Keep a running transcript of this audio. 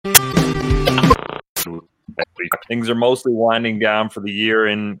things are mostly winding down for the year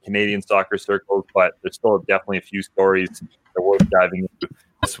in Canadian soccer circles, but there's still definitely a few stories that we're diving into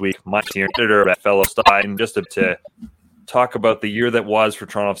this week. My senior editor at Fellow Stein, just to talk about the year that was for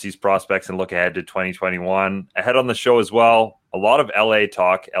Toronto FC's prospects and look ahead to 2021. Ahead on the show as well, a lot of LA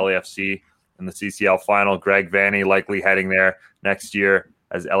talk, LAFC in the CCL final. Greg Vanney likely heading there next year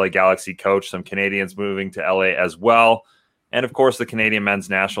as LA Galaxy coach. Some Canadians moving to LA as well. And, of course, the Canadian men's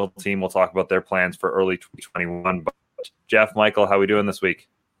national team. We'll talk about their plans for early 2021. But Jeff, Michael, how are we doing this week?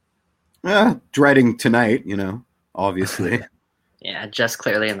 Dreading tonight, obviously. Yeah, just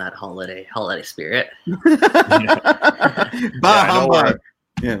clearly in that holiday spirit.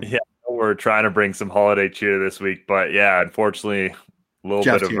 We're trying to bring some holiday cheer this week, but yeah, unfortunately, a little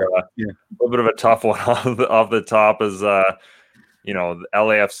bit of a tough one off the top as the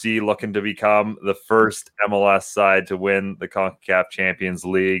LAFC looking to become the first MLS side to win the CONCACAF Champions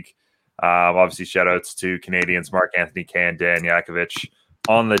League. Obviously, shout outs to Canadians Mark Anthony Kaye and Dan Jakovic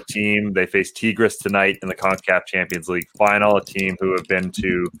on the team. They face Tigres tonight in the CONCACAF Champions League final, a team who have been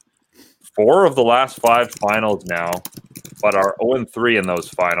to 4 of the last 5 finals now, but are 0-3 in those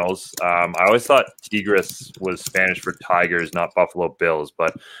finals. I always thought Tigres was Spanish for Tigers, not Buffalo Bills,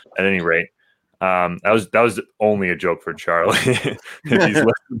 but at any rate, that was only a joke for Charlie if he's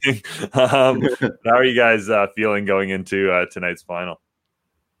listening. How are you guys feeling going into tonight's final?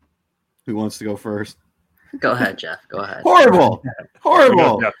 Who wants to go first? Go ahead, Jeff. Go ahead. Horrible.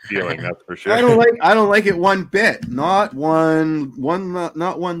 Feeling, that's for sure. I don't like it one bit. Not one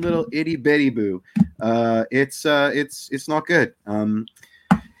little itty bitty boo. It's not good.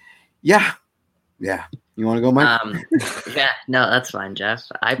 Yeah. You want to go, Mike? No, that's fine, Jeff.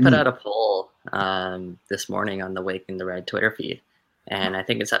 I put out a poll this morning on the Wake in the Red Twitter feed, and I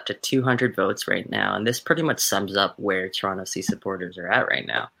think it's up to 200 votes right now. And this pretty much sums up where Toronto FC supporters are at right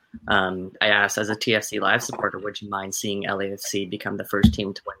now. I asked, as a TFC Live supporter, would you mind seeing LAFC become the first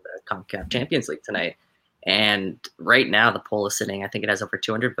team to win the CONCACAF Champions League tonight? And right now, the poll is sitting, I think it has over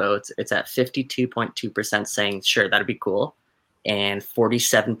 200 votes. It's at 52.2% saying, sure, that'd be cool. And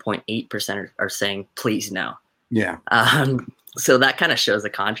 47.8% are saying, please, no. Yeah. So that kind of shows the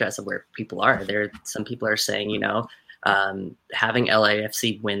contrast of where people are. Some people are saying, having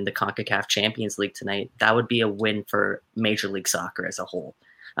LAFC win the CONCACAF Champions League tonight, that would be a win for Major League Soccer as a whole.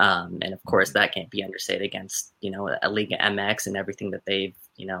 And of course, that can't be understated against, a Liga MX and everything that they've,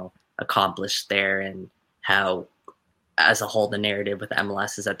 accomplished there, and how, as a whole, the narrative with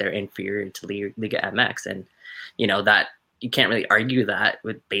MLS is that they're inferior to Liga MX. And, that you can't really argue that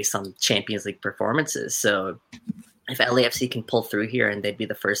based on Champions League performances. So if LAFC can pull through here and they'd be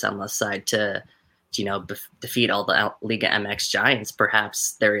the first MLS side to defeat all the Liga MX giants,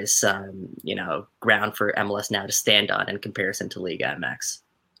 perhaps there is some, ground for MLS now to stand on in comparison to Liga MX.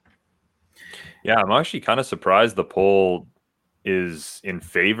 Yeah, I'm actually kind of surprised the poll is in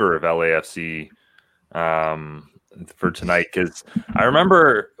favor of LAFC for tonight, because I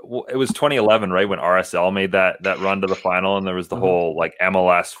remember it was 2011, right, when RSL made that run to the final, and there was the whole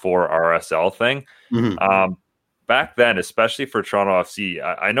MLS for RSL thing. Mm-hmm. Back then, especially for Toronto FC,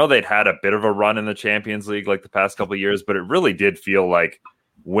 I know they'd had a bit of a run in the Champions League the past couple of years, but it really did feel like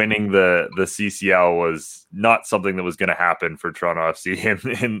winning the CCL was not something that was going to happen for Toronto FC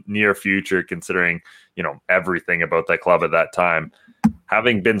in near future, considering, everything about that club at that time.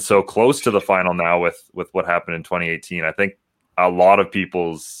 Having been so close to the final now with what happened in 2018, I think a lot of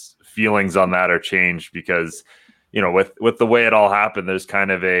people's feelings on that are changed because, with the way it all happened, there's kind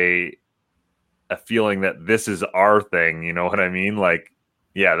of a feeling that this is our thing. You know what I mean?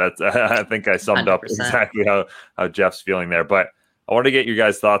 That's, I think I summed 100%. Up exactly how Jeff's feeling there, but I want to get your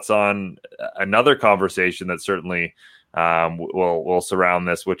guys' thoughts on another conversation that certainly will surround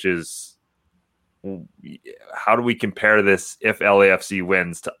this, which is how do we compare this if LAFC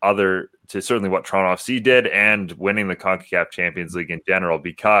wins to certainly what Toronto FC did and winning the CONCACAF Champions League in general,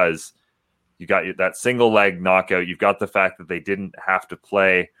 because you got that single leg knockout. You've got the fact that they didn't have to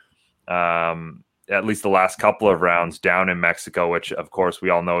play at least the last couple of rounds down in Mexico, which of course we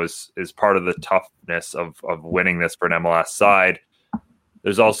all know is part of the toughness of winning this for an MLS side.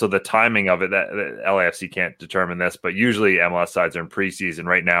 There's also the timing of it that LAFC can't determine this, but usually MLS sides are in preseason.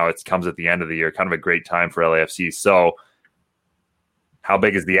 Right now, it comes at the end of the year, kind of a great time for LAFC. So how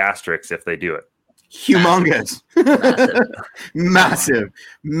big is the asterisk if they do it? Humongous. Massive.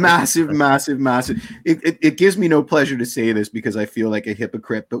 It gives me no pleasure to say this because I feel like a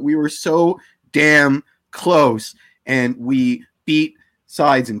hypocrite, but we were so damn close, and we beat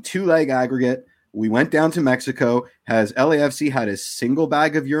sides in 2-leg aggregate. We went down to Mexico. Has LAFC had a single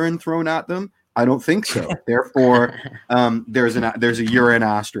bag of urine thrown at them? I don't think so. Therefore, there's a urine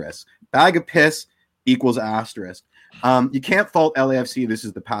asterisk. Bag of piss, equals asterisk. You can't fault LAFC. This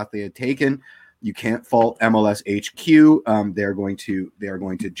is the path they had taken. You can't fault MLS HQ. They are going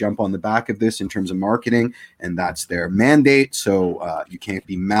to jump on the back of this in terms of marketing, and that's their mandate. So you can't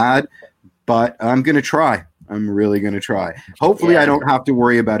be mad. But I'm going to try. I'm really going to try. Hopefully, I don't have to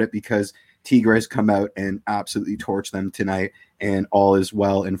worry about it because Tigres come out and absolutely torch them tonight, and all is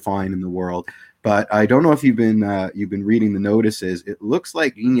well and fine in the world. But I don't know if you've been reading the notices. It looks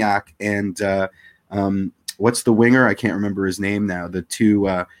like Gignac and what's the winger? I can't remember his name now. The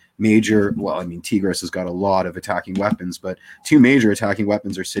two major. Well, I mean, Tigres has got a lot of attacking weapons, but two major attacking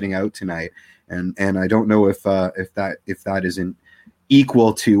weapons are sitting out tonight, and I don't know if that isn't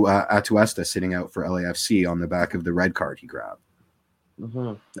equal to Atuesta sitting out for LAFC on the back of the red card he grabbed.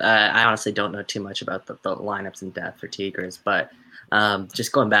 Mm-hmm. I honestly don't know too much about the lineups in depth for Tigres, but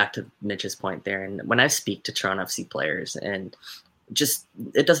just going back to Mitch's point there, and when I speak to Toronto FC players, and just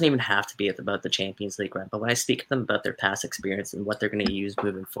it doesn't even have to be about the Champions League run, but when I speak to them about their past experience and what they're going to use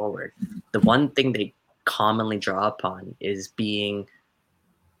moving forward, the one thing they commonly draw upon is being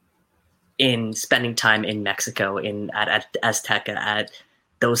in spending time in Mexico, at Azteca, at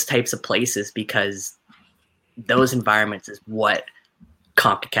those types of places, because those environments is what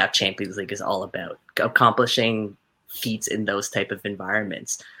CONCACAF Champions League is all about, accomplishing feats in those type of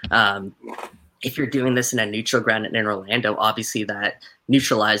environments. If you're doing this in a neutral ground in Orlando, obviously that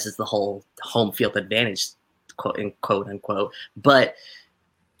neutralizes the whole home field advantage, quote unquote. But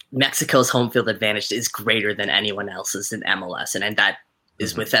Mexico's home field advantage is greater than anyone else's in MLS, and that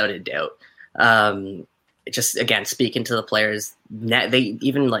is without a doubt. Just again, speaking to the players, they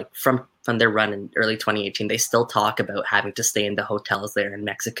even like from their run in early 2018, they still talk about having to stay in the hotels there in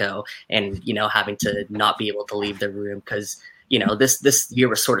Mexico, and having to not be able to leave their room because this year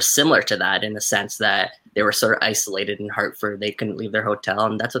was sort of similar to that in the sense that they were sort of isolated in Hartford. They couldn't leave their hotel,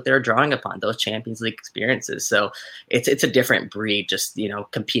 and that's what they were drawing upon, those Champions League experiences. So it's a different breed, just,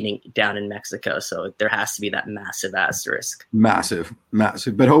 competing down in Mexico. So there has to be that massive asterisk. Massive.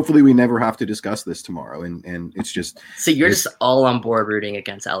 But hopefully we never have to discuss this tomorrow. And it's just... So you're just all on board rooting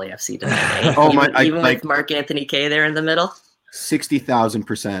against LAFC tonight, eh? Even with Mark Anthony Kaye there in the middle?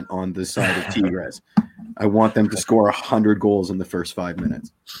 60,000% on the side of Tigres. I want them to score 100 goals in the first 5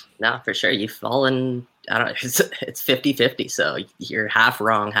 minutes. No, for sure. You've fallen, I don't know, it's 50-50, so you're half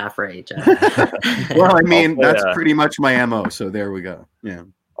wrong, half right. Well, I mean, that's pretty much my MO, so there we go. Yeah.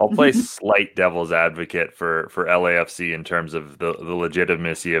 I'll play slight devil's advocate for LAFC in terms of the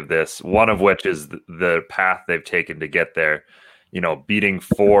legitimacy of this, one of which is the path they've taken to get there. Beating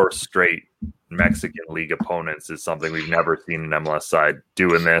 4 straight Mexican league opponents is something we've never seen an MLS side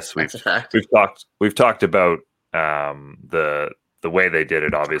doing this. We've talked about the way they did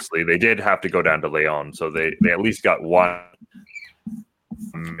it. Obviously, they did have to go down to Leon, so they at least got one.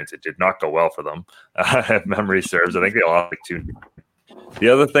 It did not go well for them, if memory serves. I think they lost like 2. The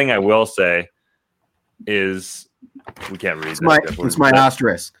other thing I will say is we can't read. It's my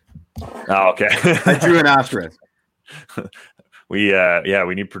asterisk. Oh, okay. I drew an asterisk. We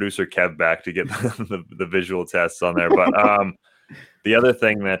need producer Kev back to get the visual tests on there. But the other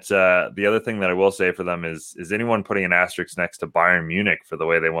thing that I will say for them is anyone putting an asterisk next to Bayern Munich for the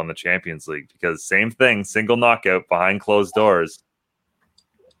way they won the Champions League, because same thing, single knockout behind closed doors.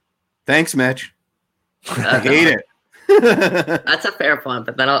 Thanks, Mitch. I hate it. That's a fair point,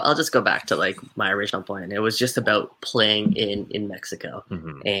 but then I'll just go back to like my original point. It was just about playing in Mexico,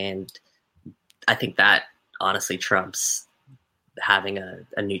 and I think that honestly trumps having a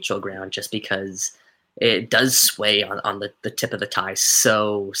neutral ground, just because it does sway on the tip of the tie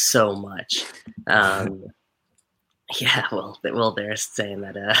so much. Well, they're saying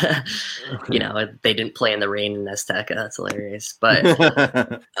that they didn't play in the rain in Azteca. That's hilarious, but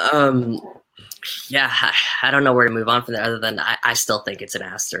I don't know where to move on from there other than I still think it's an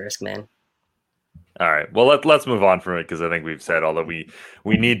asterisk, man. All right. Well, let's move on from it, because I think we've said all that we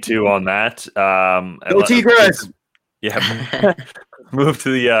need to on that. Go Tigres! Yeah. Move to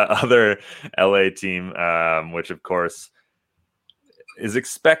the other LA team, which, of course, is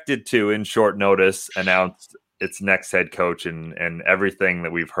expected to, in short notice, announce its next head coach, and everything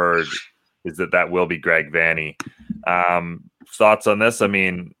that we've heard is that will be Greg Vanney. Thoughts on this? I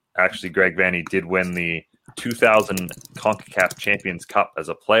mean, actually, Greg Vanney did win the 2000 CONCACAF Champions Cup as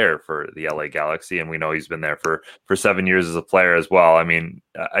a player for the LA Galaxy, and we know he's been there for 7 years as a player as well. I mean,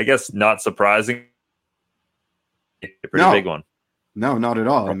 I guess not surprising. A pretty big one. No, not at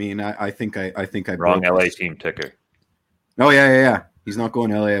all. I mean, I think I wrong LA team ticker. Oh yeah. He's not going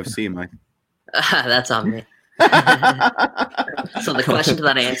to LAFC, Mike. That's on me. So the question to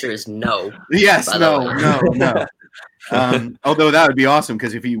that answer is no. Yes, no. Although that would be awesome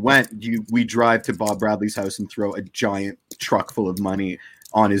because if he went, we drive to Bob Bradley's house and throw a giant truck full of money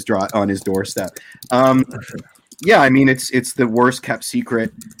on his doorstep. Yeah, I mean it's the worst kept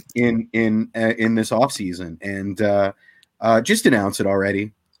secret in this offseason, and just announce it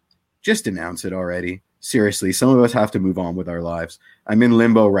already. Just announce it already. Seriously, some of us have to move on with our lives. I'm in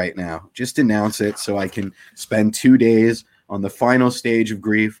limbo right now. Just announce it so I can spend 2 days on the final stage of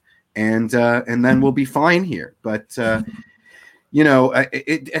grief, and then we'll be fine here. But you know, I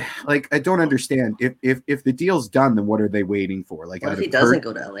don't understand if the deal's done, then what are they waiting for? Like, what if he doesn't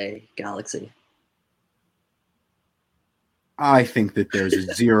go to LA Galaxy? I think that there's a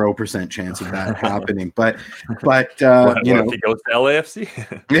 0% chance of that happening, but what you know, if he goes to LAFC?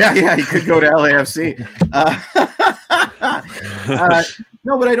 yeah, he could go to LAFC.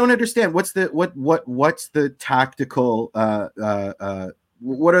 No, but I don't understand. What's the tactical?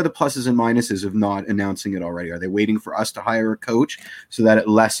 What are the pluses and minuses of not announcing it already? Are they waiting for us to hire a coach so that it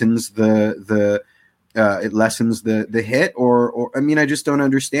lessens the hit? Or I mean, I just don't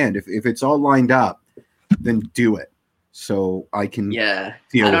understand. If it's all lined up, then do it. So I can I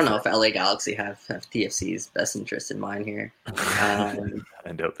don't know if LA Galaxy have TFC's best interest in mind here.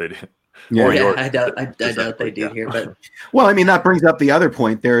 I doubt they do. I doubt they do here. But well, I mean that brings up the other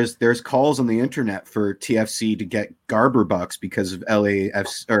point. There's calls on the internet for TFC to get Garber bucks because of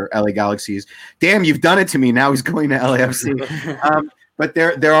LA Galaxy's. Damn, you've done it to me. Now he's going to LAFC. But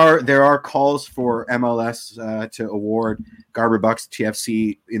there are calls for MLS to award Garber bucks to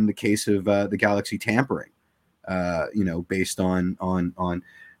TFC in the case of the Galaxy tampering. You know, based on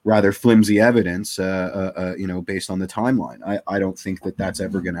rather flimsy evidence, you know, based on the timeline. I don't think that that's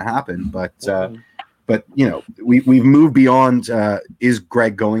ever going to happen, but you know, we've moved beyond, is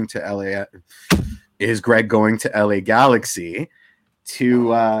Greg going to LA Galaxy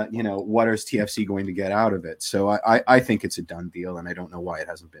to, you know, what is TFC going to get out of it? So I think it's a done deal, and I don't know why it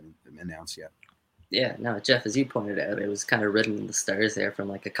hasn't been announced yet. Yeah, no, Jeff, as you pointed out, it was kind of written in the stars there from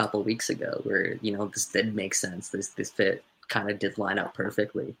like a couple weeks ago where, you know, this did make sense. This fit kind of did line up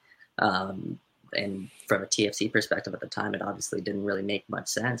perfectly. And from a TFC perspective at the time, it obviously didn't really make much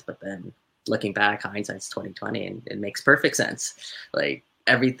sense. But then looking back, hindsight's 2020, and it makes perfect sense. Like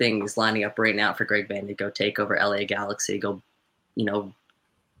everything is lining up right now for Greg Vanney to go take over LA Galaxy, go, you know,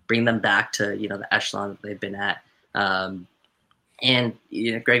 bring them back to, you know, the echelon that they've been at. And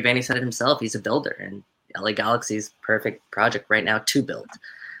you know, Greg Vanney said it himself, he's a builder, and LA Galaxy's perfect project right now to build.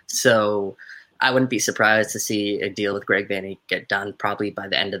 So I wouldn't be surprised to see a deal with Greg Vanney get done probably by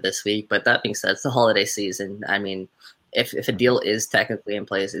the end of this week. But that being said, it's the holiday season. I mean, if a deal is technically in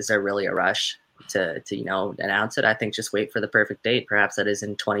place, is there really a rush to you know, announce it? I think just wait for the perfect date. Perhaps that is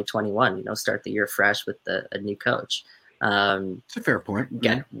in 2021, you know, start the year fresh with a new coach. It's a fair point.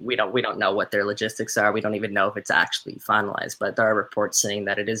 Again, we don't know what their logistics are. We don't even know if it's actually finalized, but there are reports saying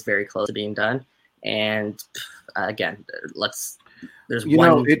that it is very close to being done. And again, there's you one.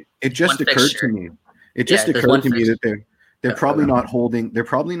 Know, it just occurred to me. It just occurred to me that they're probably not holding. They're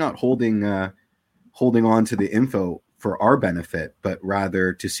probably not holding on to the info for our benefit, but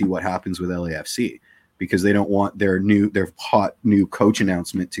rather to see what happens with LAFC, because they don't want their hot new coach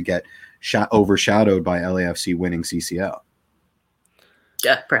announcement to get overshadowed by LAFC winning CCL.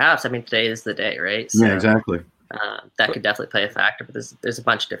 Yeah, perhaps. I mean, today is the day, right? So, yeah, exactly. That could definitely play a factor, but there's a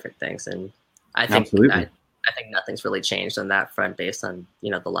bunch of different things, and I think I think nothing's really changed on that front based on, you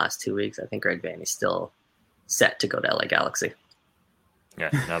know, the last 2 weeks. I think Greg Vanney's still set to go to LA Galaxy. Yeah,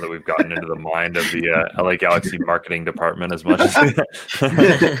 now that we've gotten into the mind of the LA Galaxy marketing department as much as and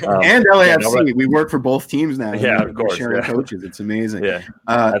LAFC, we work for both teams now. Yeah, of course. Sharing coaches, it's amazing. Yeah,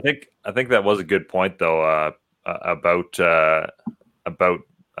 I think that was a good point though about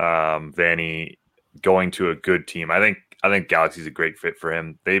Vanney going to a good team. I think Galaxy's a great fit for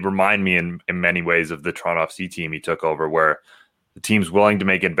him. They remind me in many ways of the Toronto FC team he took over, where the team's willing to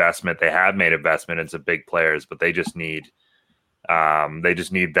make investment. They have made investment in some big players, but they just need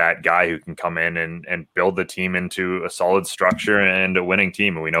that guy who can come in and build the team into a solid structure and a winning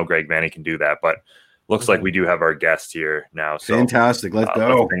team. And we know Greg Vanney can do that, but looks like we do have our guest here now. So fantastic. Let's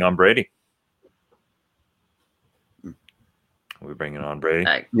go. Let's bring on Brady. We're bringing on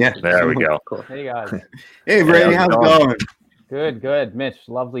Brady. Yeah. There we go. Cool. Hey guys. Hey Brady, how's it going? Good. Mitch,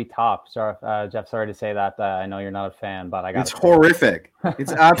 lovely top. Sorry, Jeff, sorry to say that. I know you're not a fan, but I got it's horrific.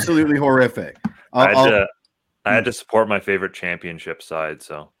 It's absolutely horrific. I had to support my favorite championship side,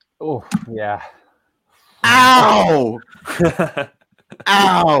 so. Oh, yeah. Ow!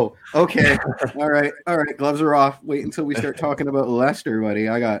 Ow. Okay. All right. Gloves are off. Wait until we start talking about Leicester, buddy.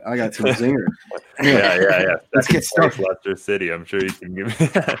 I got some zinger. Yeah. Let's get started. Leicester City. I'm sure you can give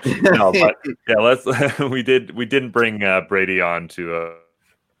me no, but yeah, let's we didn't bring Brady on to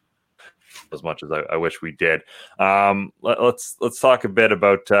as much as I wish we did. Let's talk a bit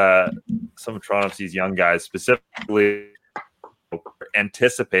about some of Toronto FC's young guys, specifically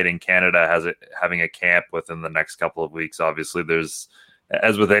anticipating Canada having a camp within the next couple of weeks. Obviously, there's,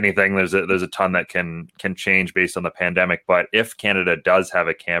 as with anything, there's a ton that can change based on the pandemic. But if Canada does have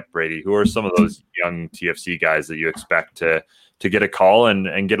a camp, Brady, who are some of those young TFC guys that you expect to get a call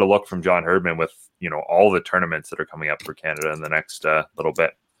and get a look from John Herdman with, all the tournaments that are coming up for Canada in the next little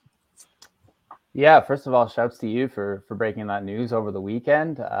bit? Yeah, first of all, shouts to you for breaking that news over the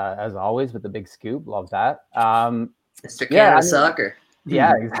weekend. As always, with the big scoop, love that. Mr. Canada Soccer.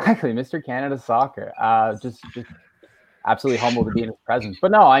 Yeah, exactly, Mr. Canada Soccer. Just absolutely humbled to be in his presence.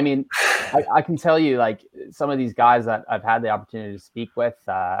 But no, I mean, I can tell you, like, some of these guys that I've had the opportunity to speak with,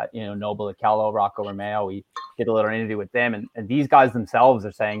 Noble Akello, Rocco Romeo, we did a little interview with them, and these guys themselves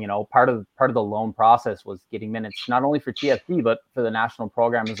are saying, part of the loan process was getting minutes not only for TFC but for the national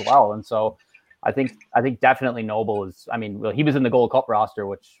program as well. And so I think definitely Noble is. I mean, he was in the Gold Cup roster,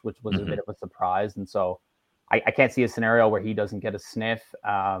 which was a bit of a surprise, and so I can't see a scenario where he doesn't get a sniff.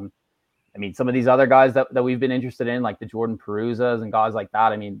 I mean, some of these other guys that we've been interested in, like the Jordan Peruzas and guys like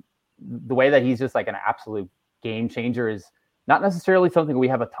that. I mean, the way that he's just like an absolute game changer is not necessarily something we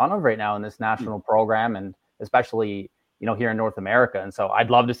have a ton of right now in this national program, and especially here in North America. And so I'd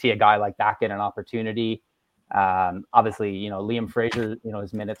love to see a guy like that get an opportunity. Obviously, Liam Fraser,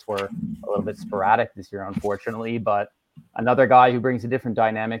 his minutes were a little bit sporadic this year, unfortunately, but another guy who brings a different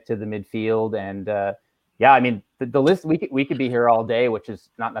dynamic to the midfield. And yeah, I mean, the list, we could be here all day, which is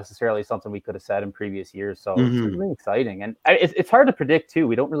not necessarily something we could have said in previous years. So It's really exciting. And it's hard to predict too.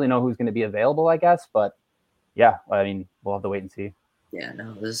 We don't really know who's going to be available, I guess, but yeah, I mean, we'll have to wait and see. Yeah,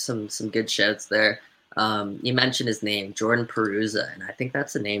 no, there's some good shouts there. You mentioned his name, Jordan Peruzza, and I think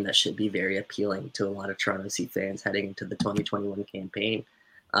that's a name that should be very appealing to a lot of Toronto FC fans heading into the 2021 campaign.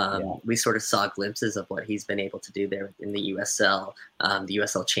 We sort of saw glimpses of what he's been able to do there in the USL, the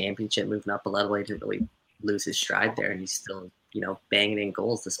USL Championship, moving up a level. He didn't really lose his stride there, and he's still, banging in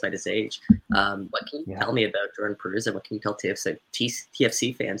goals despite his age. What can you tell me about Jordan Peruzza? What can you tell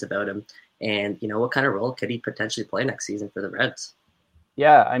TFC fans about him? And, what kind of role could he potentially play next season for the Reds?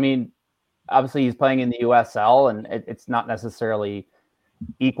 Yeah, I mean, obviously he's playing in the USL, and it's not necessarily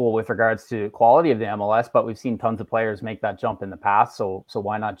equal with regards to quality of the MLS, but we've seen tons of players make that jump in the past. So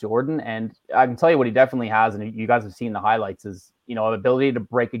why not Jordan? And I can tell you what he definitely has, and you guys have seen the highlights, is, an ability to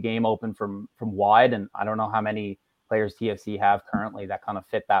break a game open from wide. And I don't know how many players TFC have currently that kind of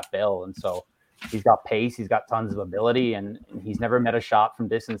fit that bill. And so he's got pace, he's got tons of ability, and he's never met a shot from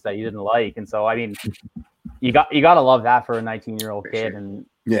distance that he didn't like. And so, I mean, you got to love that for a 19-year-old kid. Sure. And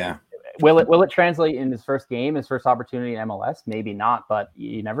yeah. Will it translate in his first game, his first opportunity in MLS? Maybe not, but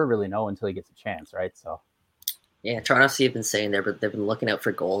you never really know until he gets a chance, right? So, yeah, Toronto FC have been saying they've been looking out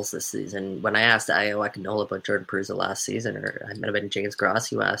for goals this season. When I asked Ayo Akinola about Jordan Peruzza last season, or I might have been James Gross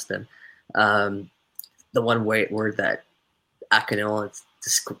who asked him, the one word that Akinola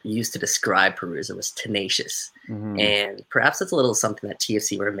used to describe Peruzza was tenacious. Mm-hmm. And perhaps that's a little something that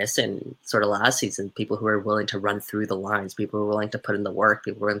TFC were missing sort of last season. People who are willing to run through the lines, people who are willing to put in the work,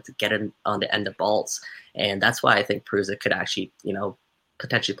 people who are willing to get in on the end of balls. And that's why I think Peruzza could actually,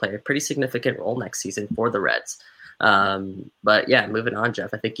 potentially play a pretty significant role next season for the Reds. But yeah, moving on,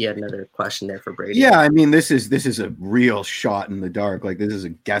 Jeff, I think you had another question there for Brady. Yeah, I mean, this is a real shot in the dark. Like, this is a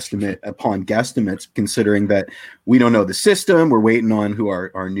guesstimate upon guesstimates, considering that we don't know the system. We're waiting on who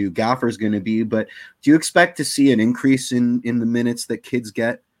our new gaffer is going to be. But do you expect to see an increase in the minutes that kids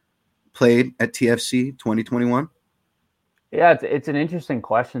get played at TFC 2021? Yeah, it's an interesting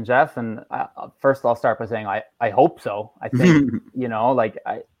question, Jeff. And first, I'll start by saying I hope so. I think,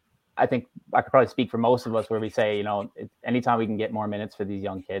 I think I could probably speak for most of us where we say, anytime we can get more minutes for these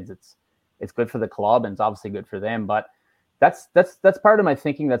young kids, it's good for the club and it's obviously good for them. But that's part of my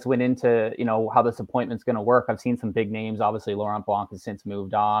thinking that's went into, how this appointment's going to work. I've seen some big names. Obviously, Laurent Blanc has since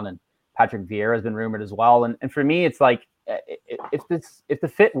moved on, and Patrick Vieira has been rumored as well. And for me, it's like, if the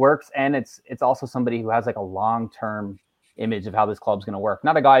fit works, and it's also somebody who has like a long-term image of how this club's going to work,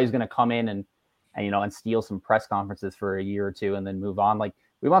 not a guy who's going to come in and steal some press conferences for a year or two and then move on. Like,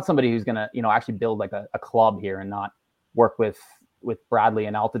 we want somebody who's going to, actually build like a club here and not work with Bradley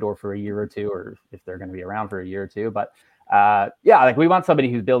and Altidore for a year or two, or if they're going to be around for a year or two. But we want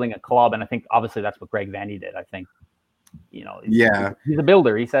somebody who's building a club. And I think obviously that's what Greg Vanney did. I think, he's a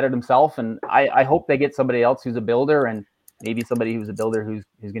builder. He said it himself. And I hope they get somebody else who's a builder. And maybe somebody who's a builder who's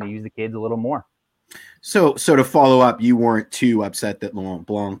going to use the kids a little more. So to follow up, you weren't too upset that Laurent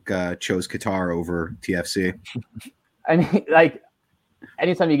Blanc chose Qatar over TFC. I mean, like,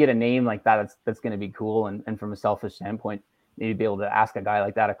 anytime you get a name like that, that's going to be cool. And from a selfish standpoint, maybe be able to ask a guy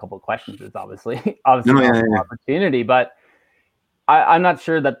like that a couple of questions is obviously an opportunity. But I'm not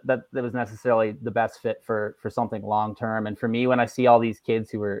sure that was necessarily the best fit for something long term. And for me, when I see all these kids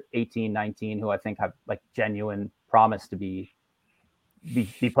who are 18, 19, who I think have like genuine promise to be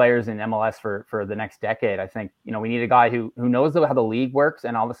players in MLS for the next decade, I think, you know, we need a guy who knows how the league works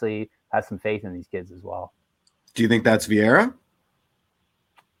and obviously has some faith in these kids as well. Do you think that's Vieira?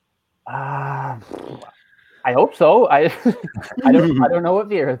 I hope so. I don't know what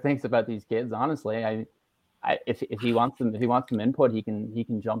Vieira thinks about these kids, honestly. If he wants some input, he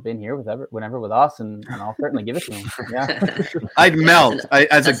can jump in here whenever with us, and I'll certainly give it to him. Yeah, I'd melt.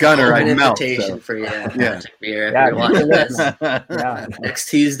 As a gunner, I'd melt. Invitation for you, yeah. Yeah. Next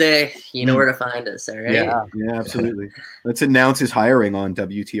Tuesday, you know where to find us. All right. Yeah, absolutely. Let's announce his hiring on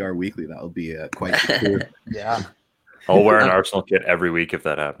WTR Weekly. That'll be quite cool. Yeah. I'll wear an Arsenal kit every week if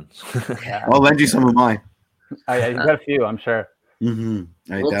that happens. Yeah. I'll lend you some of mine. You've got a few, I'm sure. Well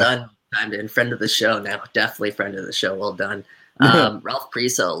done. Friend of the show now. Definitely friend of the show. Well done. Ralph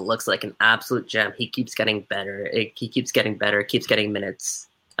Priso looks like an absolute gem. He keeps getting better. Keeps getting minutes.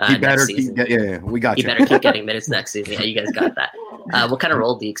 He better keep we got you. He better keep getting minutes next season. Yeah, you guys got that. What kind of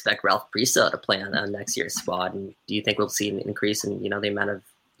role do you expect Ralph Priso to play on next year's squad? And do you think we'll see an increase in, the amount of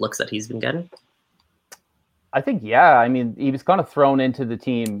looks that he's been getting? I think, yeah. I mean, he was kind of thrown into the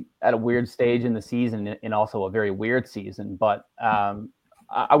team at a weird stage in the season, and also a very weird season. But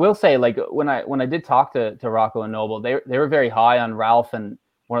I will say, like, when I did talk to Rocco and Noble, they were very high on Ralph, and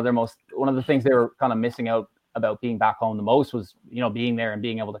one of the things they were kind of missing out about being back home the most was, being there and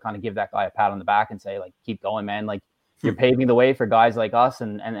being able to kind of give that guy a pat on the back and say, like, keep going, man. Like, you're paving the way for guys like us,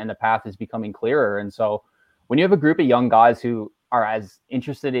 and the path is becoming clearer. And so when you have a group of young guys who are as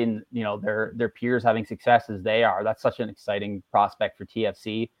interested in, their peers having success as they are, that's such an exciting prospect for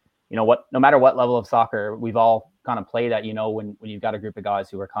TFC. No matter what level of soccer we've all kind of played at, when you've got a group of guys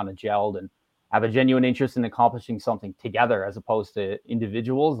who are kind of gelled and have a genuine interest in accomplishing something together as opposed to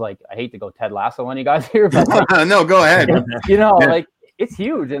individuals. Like, I hate to go Ted Lasso on you guys here, but like, no, go ahead. Like, it's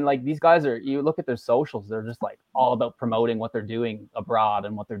huge. And like, these guys you look at their socials, they're just like all about promoting what they're doing abroad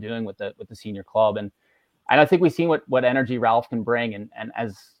and what they're doing with the senior club. And I think we've seen what energy Ralph can bring, and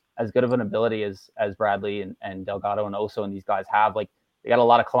as good of an ability as Bradley and Delgado and Oso and these guys have. Like, they got a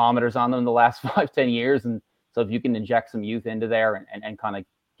lot of kilometers on them in the last 5-10 years. And so if you can inject some youth into there and kind of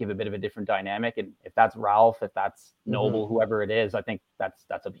give a bit of a different dynamic, and if that's Ralph, if that's Noble, whoever it is, I think that's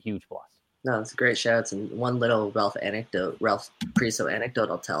a huge plus. No, it's a great shout. And one little Ralph Priso anecdote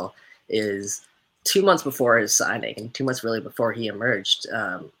I'll tell is 2 months before his signing, and 2 months really before he emerged,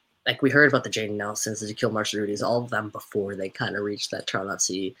 like, we heard about the Jaden Nelsons, the Jaquil Marshall-Rudys, all of them before they kind of reached that Toronto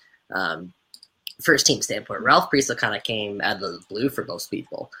FC first team standpoint. Ralph Priso kind of came out of the blue for most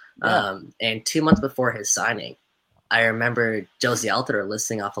people. Yeah. And 2 months before his signing, I remember Josie Altidore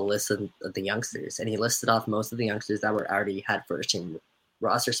listing off a list of the youngsters, and he listed off most of the youngsters that were already had first team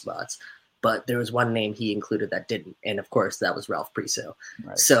roster spots. But there was one name he included that didn't, and of course that was Ralph Priso.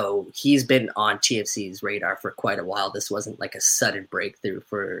 Right. So he's been on TFC's radar for quite a while. This wasn't like a sudden breakthrough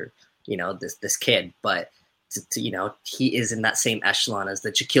for this kid, but he is in that same echelon as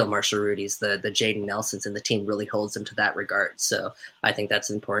the Jaquil Marshall-Rudys, the Jaden Nelsons, and the team really holds him to that regard. So I think that's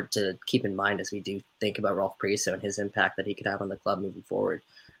important to keep in mind as we do think about Ralph Priso and his impact that he could have on the club moving forward.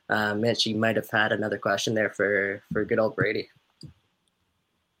 Mitch, you might have had another question there for good old Brady.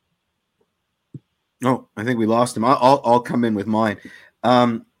 Oh, I think we lost him. I'll come in with mine.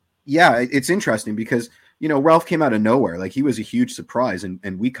 Yeah, it's interesting because, Ralph came out of nowhere. Like, he was a huge surprise,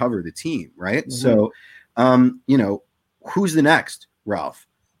 and we cover the team, right? Mm-hmm. So, who's the next Ralph?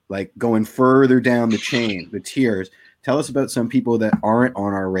 Like, going further down the chain, the tiers. Tell us about some people that aren't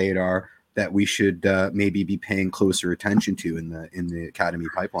on our radar that we should maybe be paying closer attention to in the academy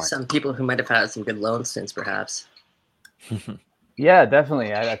pipeline. Some people who might have had some good loan stints, perhaps. Yeah,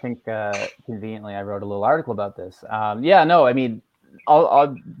 definitely. I think conveniently I wrote a little article about this. I mean,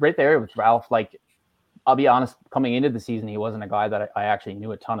 I'll right there with Ralph. Like, I'll be honest, coming into the season, he wasn't a guy that I actually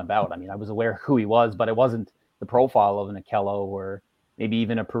knew a ton about. I mean, I was aware of who he was, but it wasn't the profile of an Okello or maybe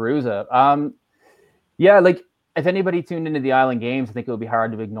even a Perusa. Like, if anybody tuned into the Island Games, I think it would be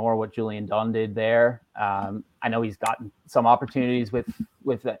hard to ignore what Julian Dunn did there. I know he's gotten some opportunities with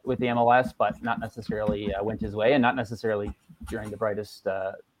the MLS, but not necessarily went his way, and not necessarily during the brightest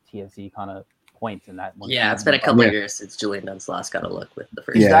TFC kind of points in that one. Yeah, it's been a couple of years since Julian Dunn's last got a look with the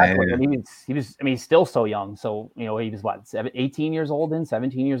first. Exactly. Yeah. And he was. I mean, he's still so young. So he was what, 18 years old in,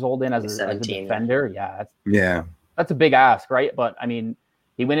 17 years old in as a defender. Yeah. That's a big ask, right? But I mean,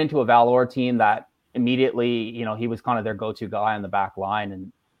 he went into a Valor team that immediately, he was kind of their go-to guy on the back line,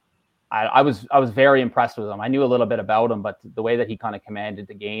 and I was very impressed with him. I knew a little bit about him, but the way that he kind of commanded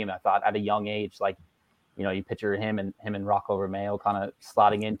the game, I thought at a young age, like, you picture him and Rocco Romeo kind of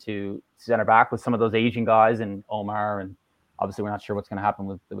slotting into center back with some of those Asian guys and Omar, and obviously we're not sure what's going to happen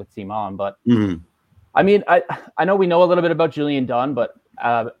with Simon. But I mean, I know we know a little bit about Julian Dunn, but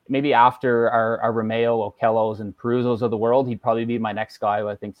maybe after our Romeo, Okellos, and Peruzos of the world, he'd probably be my next guy who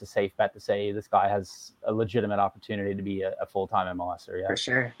I think is a safe bet to say this guy has a legitimate opportunity to be a full-time MLSer. Yeah, for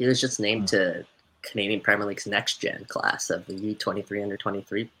sure. He was just named to Canadian Premier League's next gen class of the U23 under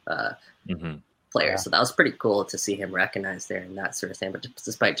 23 players. Yeah. So that was pretty cool to see him recognized there in that sort of thing. But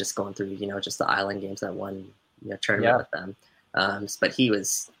despite just going through, just the island games, that one tournament with them. But he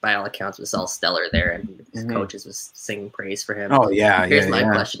was, by all accounts, was all stellar there, and his coaches was singing praise for him. Oh yeah. Here's my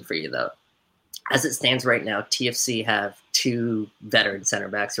question for you though: as it stands right now, TFC have 2 veteran center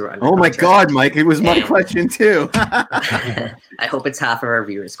backs who are under. Oh my God, Mike! It was my question too. I hope it's half of our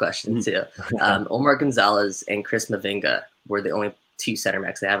viewers' question too. Omar Gonzalez and Chris Mavinga were the only 2 center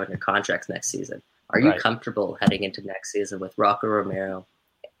backs they have under contracts next season. Are you comfortable heading into next season with Rocco Romeo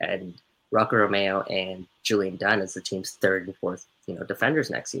and Julian Dunn as the team's 3rd and 4th, defenders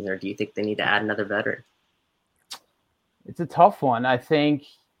next season, or do you think they need to add another veteran? It's a tough one. I think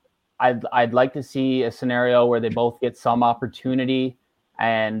I'd like to see a scenario where they both get some opportunity,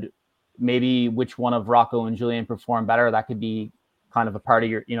 and maybe which one of Rocco and Julian perform better. That could be kind of a part of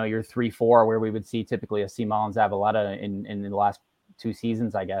your 3-4, where we would see typically a Simon Zavaleta in the last 2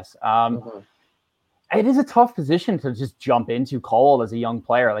 seasons, I guess. It is a tough position to just jump into cold as a young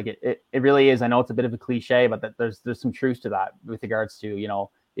player. Like it really is. I know it's a bit of a cliche, but there's some truth to that with regards to,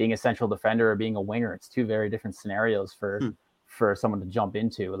 being a central defender or being a winger. It's 2 very different scenarios for someone to jump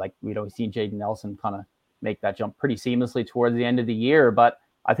into. Like we'd always seen Jaden Nelson kind of make that jump pretty seamlessly towards the end of the year. But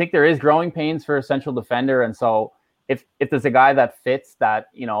I think there is growing pains for a central defender. And so if there's a guy that fits that,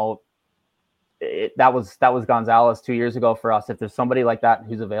 that was Gonzalez 2 years ago for us. If there's somebody like that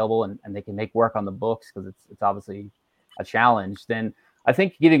who's available and they can make work on the books, because it's obviously a challenge, then I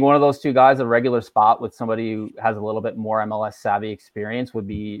think giving one of those 2 guys a regular spot with somebody who has a little bit more MLS savvy experience would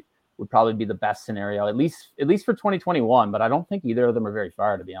probably be the best scenario, at least for 2021. But I don't think either of them are very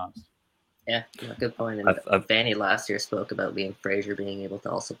far, to be honest. Yeah, good point. And Vanny last year spoke about Liam Fraser being able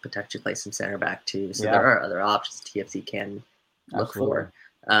to also potentially play some center back too. So there are other options TFC can look for.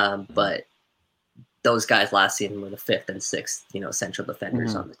 But those guys last season were the 5th and 6th, central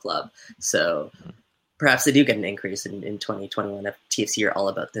defenders on the club. So perhaps they do get an increase in 2021 if TFC are all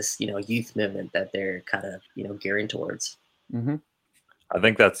about this, youth movement that they're kind of, gearing towards. Mm-hmm. I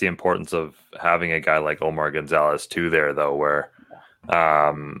think that's the importance of having a guy like Omar Gonzalez too there, though, where,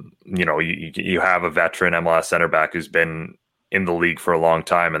 you have a veteran MLS center back who's been in the league for a long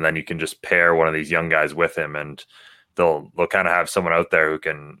time, and then you can just pair one of these young guys with him, and they'll kind of have someone out there who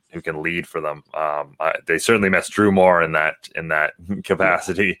can lead for them. They certainly miss Drew Moore in that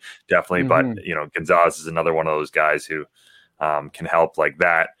capacity, definitely. Mm-hmm. But Gonzalez is another one of those guys who can help like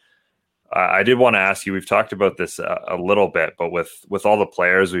that. I did want to ask you. We've talked about this a little bit, but with all the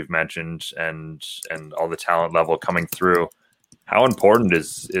players we've mentioned and all the talent level coming through, how important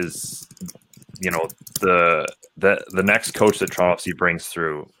is the next coach that Toronto FC brings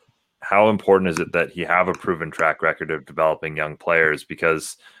through? How important is it that he have a proven track record of developing young players?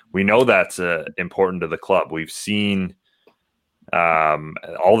 Because we know that's important to the club. We've seen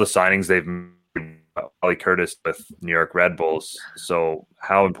all the signings they've made, Ollie Curtis with New York Red Bulls. So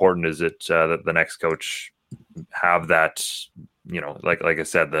how important is it that the next coach have that, like I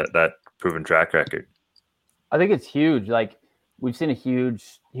said, that proven track record? I think it's huge. Like we've seen a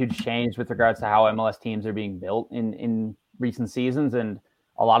huge change with regards to how MLS teams are being built in recent seasons. And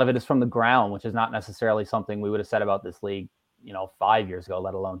a lot of it is from the ground, which is not necessarily something we would have said about this league, 5 years ago,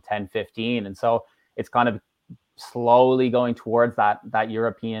 let alone 10, 15. And so it's kind of slowly going towards that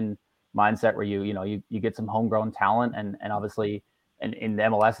European mindset where you get some homegrown talent. And obviously in the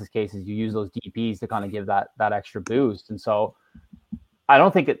MLS's cases, you use those DPs to kind of give that extra boost. And so I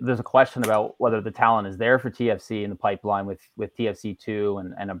don't think there's a question about whether the talent is there for TFC in the pipeline with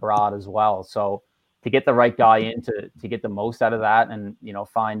TFC2 and abroad as well. So to get the right guy in to get the most out of that and,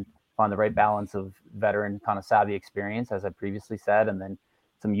 find the right balance of veteran kind of savvy experience, as I previously said, and then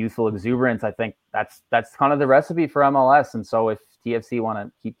some youthful exuberance, I think that's kind of the recipe for MLS. And so if TFC want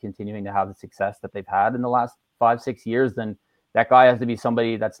to keep continuing to have the success that they've had in the last 5-6 years, then that guy has to be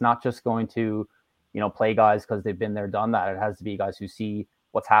somebody that's not just going to, play guys because they've been there, done that. It has to be guys who see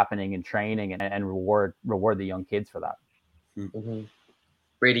what's happening in training and reward the young kids for that. Mm-hmm.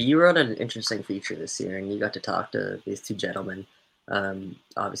 Brady, you wrote an interesting feature this year, and you got to talk to these two gentlemen,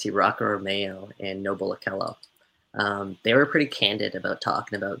 obviously Rocco Romeo and Noble Okello. They were pretty candid about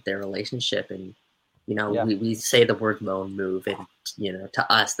talking about their relationship, and we say the word loan move, and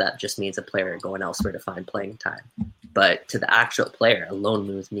to us that just means a player going elsewhere to find playing time. But to the actual player, a loan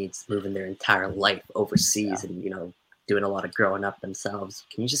move means moving their entire life overseas and doing a lot of growing up themselves.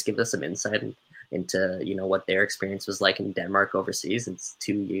 Can you just give us some insight into what their experience was like in Denmark overseas and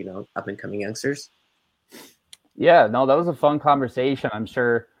two up and coming youngsters? Yeah, no, that was a fun conversation. I'm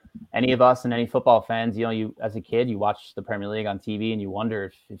sure any of us and any football fans, you as a kid, you watch the Premier League on TV and you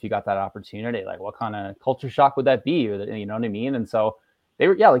wonder if you got that opportunity, like what kind of culture shock would that be? Or you know what I mean? And so they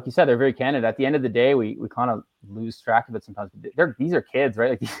were, like you said, they're very candid. At the end of the day, we kind of lose track of it sometimes. These are kids,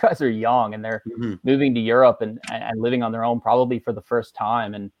 right? Like these guys are young and they're moving to Europe and living on their own probably for the first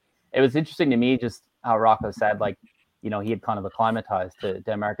time. And it was interesting to me just how Rocco said, like, he had kind of acclimatized to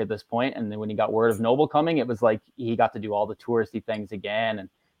Denmark at this point. And then when he got word of Noble coming, it was like he got to do all the touristy things again and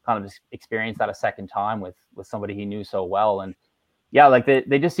kind of just experience that a second time with somebody he knew so well. And yeah, like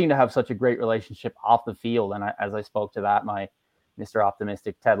they just seem to have such a great relationship off the field. And as I spoke to that, my Mr.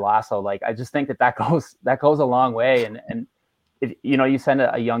 Optimistic Ted Lasso, like I just think that goes a long way. And if you send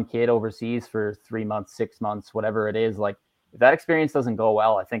a young kid overseas for 3 months, 6 months, whatever it is, like if that experience doesn't go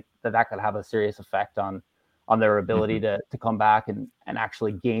well, I think that could have a serious effect on their ability to come back and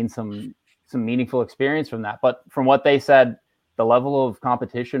actually gain some meaningful experience from that. But from what they said, the level of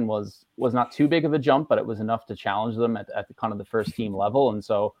competition was not too big of a jump, but it was enough to challenge them at the kind of the first team level. And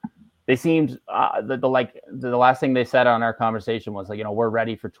so they seemed the last thing they said on our conversation was like, we're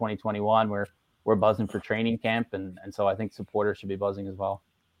ready for 2021. We're buzzing for training camp. And so I think supporters should be buzzing as well.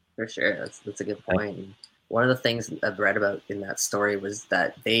 For sure. That's a good point. One of the things I've read about in that story was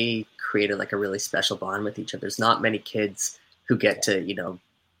that they created like a really special bond with each other. There's not many kids who get to,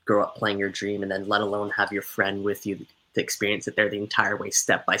 grow up playing your dream and then let alone have your friend with you to experience it there the entire way,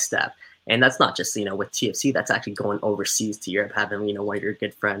 step by step. And that's not just, with TFC, that's actually going overseas to Europe, having, one of your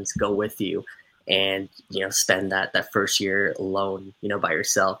good friends go with you and, spend that first year alone, by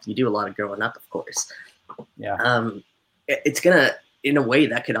yourself. You do a lot of growing up, of course. Yeah. It's going to, in a way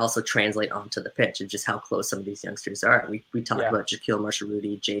that could also translate onto the pitch and just how close some of these youngsters are. We talked about Shaquille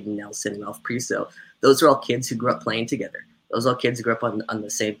Marshall-Rudy, Jaden Nelson, Ralph Priso. Those are all kids who grew up playing together. Those are all kids who grew up on the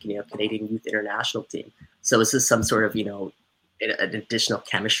same Canadian Youth International team. So this is some sort of, an additional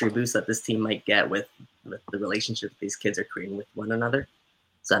chemistry boost that this team might get with the relationship these kids are creating with one another.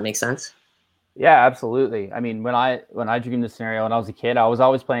 Does that make sense? Yeah, absolutely. I mean, when I dreamed this scenario when I was a kid, I was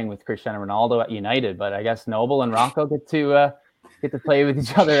always playing with Cristiano Ronaldo at United, but I guess Noble and Rocco get to play with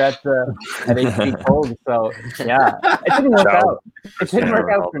each other at HP Gold. So yeah, it didn't work out. It didn't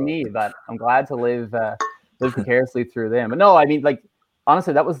work out for me, but I'm glad to live vicariously through them. But no, I mean, like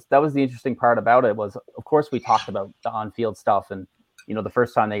honestly, that was the interesting part about it was, of course, we talked about the on-field stuff, and the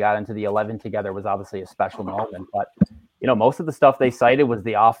first time they got into the 11 together was obviously a special moment. But most of the stuff they cited was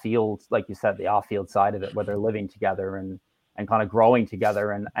the off-field, like you said, the off-field side of it, where they're living together and kind of growing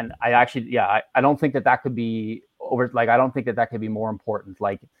together. And I actually, I don't think that could be over. Like, I don't think that could be more important.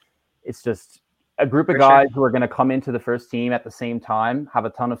 Like, it's just a group of guys who are going to come into the first team at the same time, have a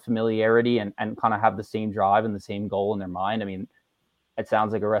ton of familiarity and kind of have the same drive and the same goal in their mind. I mean, it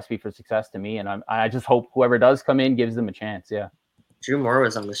sounds like a recipe for success to me. And I just hope whoever does come in gives them a chance. Yeah. Drew Moore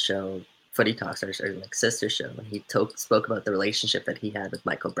was on the show, Footy Talks, our like sister show, and he spoke about the relationship that he had with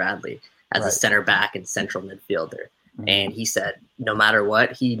Michael Bradley as a center back and central midfielder. Mm-hmm. And he said, no matter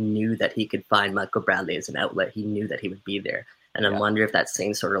what, he knew that he could find Michael Bradley as an outlet. He knew that he would be there. And I wonder if that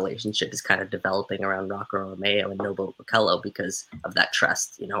same sort of relationship is kind of developing around Rocco Romeo and Noble Okello because of that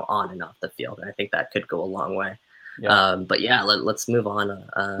trust, on and off the field. And I think that could go a long way. Yeah. But yeah, let's move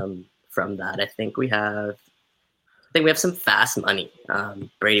on from that. I think we have some fast money.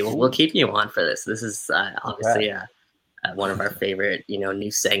 Brady, we'll keep you on for this. This is obviously one of our favorite,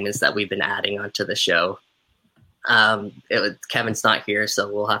 new segments that we've been adding onto the show. Kevin's not here,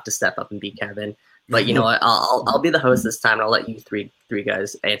 so we'll have to step up and be Kevin. But you know what? I'll be the host this time, and I'll let you three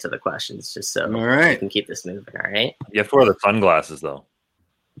guys answer the questions, just so we can keep this moving. All right. You have to wear the sunglasses, though.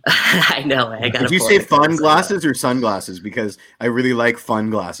 I know. Did you say fun glasses or sunglasses? Because I really like fun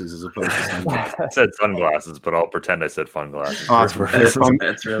glasses as opposed to sunglasses. I said sunglasses, but I'll pretend I said fun glasses. Awesome.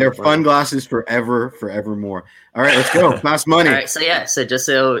 They're fun glasses forevermore. All right, let's go. Fast money. All right. So just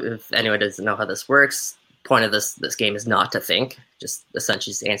so if anyone doesn't know how this works, point of this game is not to think. Just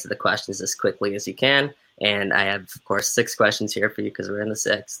essentially just answer the questions as quickly as you can. And I have, of course, 6 questions here for you because we're in the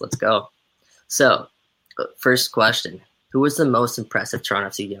 6. Let's go. So, first question. Who was the most impressive Toronto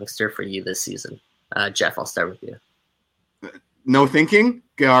FC youngster for you this season? Jeff, I'll start with you. No thinking?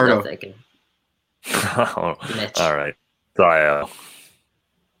 Gallardo. No thinking. Oh, Mitch. all right. Sorry.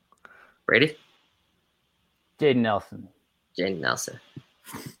 Brady? Jaden Nelson. Jaden Nelson.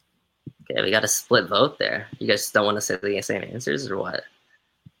 Okay, we got a split vote there. You guys don't want to say the same answers or what?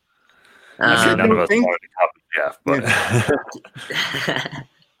 None of us think- wanted to copy Jeff, but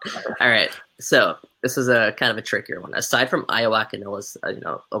All right. So this was a kind of a trickier one. Aside from Iowa Canola's,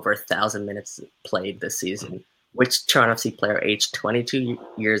 over 1,000 minutes played this season, which Toronto FC player aged 22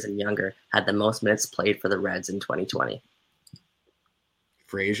 years and younger had the most minutes played for the Reds in 2020?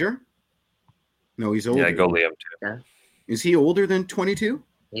 Fraser? No, he's older. yeah, go Liam too. Is he older than 22?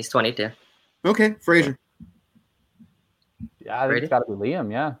 He's 22. Okay, Fraser. Yeah, I think Brady? it's got to be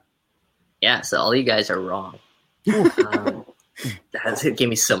Liam. Yeah. Yeah, so all you guys are wrong. That gave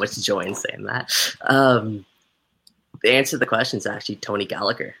me so much joy in saying that. The answer to the question is actually Tony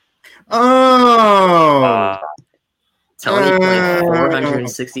Gallagher. Oh, Tony played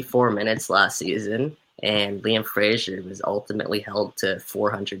 464 minutes last season, and Liam Fraser was ultimately held to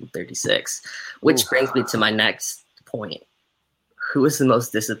 436, which brings me to my next point. Who was the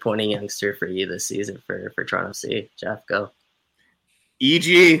most disappointing youngster for you this season for Toronto FC? Jeff, go.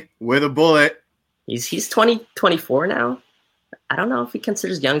 EG with a bullet. He's 24 now. I don't know if he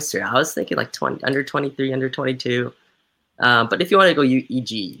considers youngster. I was thinking like 20, under 23, under 22. But if you want to go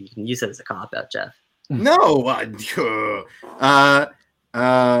EG, you can use it as a cop-out, Jeff. No.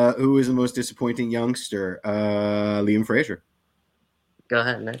 Who was the most disappointing youngster? Liam Fraser. Go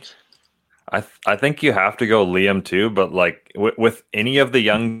ahead, Mitch. I think you have to go Liam too, but like with any of the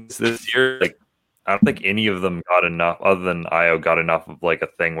youngs this year, like I don't think any of them got enough, other than Io, got enough of like a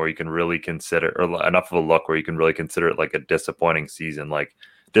thing where you can really consider, or enough of a look where you can really consider it like a disappointing season. Like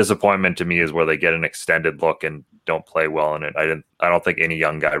disappointment to me is where they get an extended look and don't play well in it. I don't think any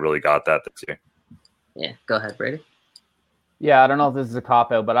young guy really got that this year. Yeah, go ahead, Brady. Yeah, I don't know if this is a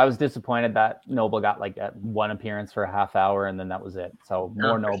cop-out, but I was disappointed that Noble got like one appearance for a half hour, and then that was it. So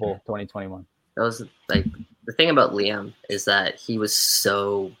more Noble, 2021. That was like the thing about Liam is that he was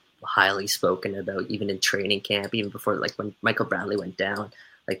so highly spoken about, even in training camp, even before like when Michael Bradley went down,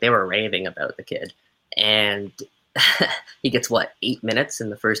 like they were raving about the kid, and he gets 8 minutes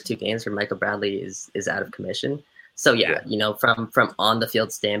in the first 2 games where Michael Bradley is out of commission. So yeah, from on the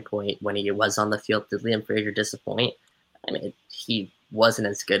field standpoint, when he was on the field, did Liam Fraser disappoint? I mean, he wasn't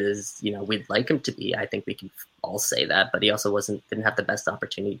as good as we'd like him to be. I think we can all say that, but he also didn't have the best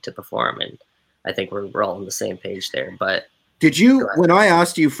opportunity to perform, and I think we're all on the same page there. But did you, when I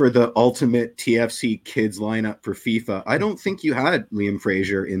asked you for the ultimate TFC kids lineup for FIFA, I don't think you had Liam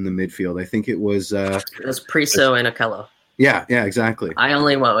Fraser in the midfield. I think it was Priso and Okello. Yeah, exactly. I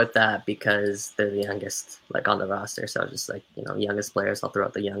only went with that because they're the youngest, like on the roster. So just like youngest players, I'll throw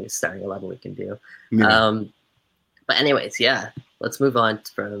out the youngest starting 11 we can do. Yeah. But anyways, yeah, let's move on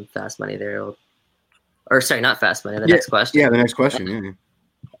from Fast Money there. Or sorry, not Fast Money. The next question. Yeah, the next question. Yeah.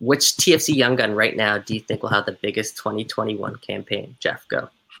 Which TFC young gun right now do you think will have the biggest 2021 campaign? Jeff, go.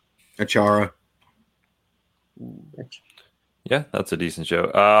 Achara. Yeah, that's a decent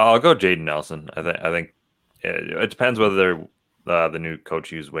show. I'll go Jaden Nelson. I think it depends whether the new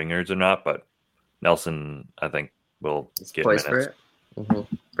coach use wingers or not, but Nelson, I think, will get minutes. For it.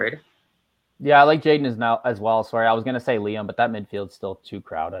 Mm-hmm. Brady? Yeah, I like Jaden as well. Sorry, I was going to say Liam, but that midfield's still too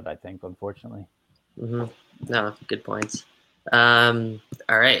crowded, I think, unfortunately. Mm-hmm. No, good points. All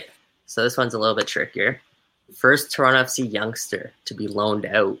right. So this one's a little bit trickier. First Toronto FC youngster to be loaned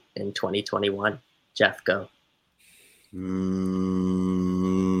out in 2021. Jeff, go. Liam.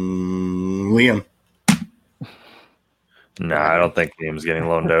 No, I don't think Liam's getting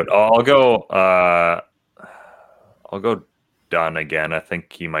loaned out. I'll go Dunn again. I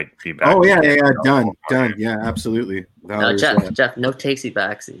think he might be back. Oh yeah, done. Yeah, absolutely. No, Jeff, no takesy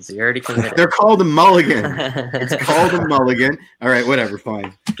backsies. You already committed. They're called a mulligan. It's called a mulligan. All right, whatever,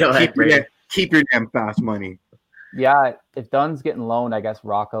 fine. Go ahead, Brady. Keep your damn fast money. Yeah, if Dunn's getting loaned, I guess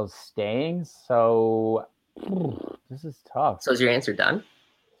Rocco's staying. So this is tough. So is your answer done?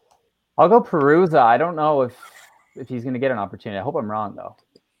 I'll go Perusa. I don't know if he's going to get an opportunity. I hope I'm wrong, though.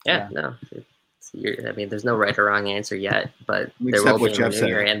 Yeah. No. There's no right or wrong answer yet, but there Except will be in the new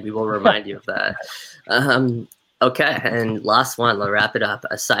year, and we will remind you of that. Okay, and last one, we'll wrap it up.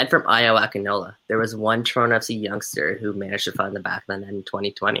 Aside from Io Akinola, there was one Toronto FC youngster who managed to find the back of the net in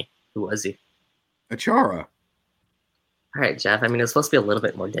 2020. Who was he? Achara. All right, Jeff. I mean, it was supposed to be a little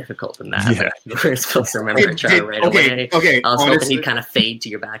bit more difficult than that. Yeah. You were supposed to remember Achara right away. Okay. I was honestly, hoping he'd kind of fade to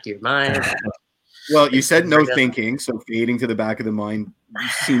your back of your mind. Well, you said no thinking, so fading to the back of the mind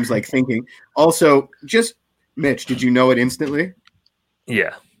seems like thinking. Also, just Mitch, did you know it instantly?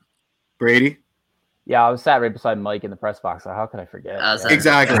 Yeah. Brady? Yeah, I was sat right beside Mike in the press box, so how could I forget?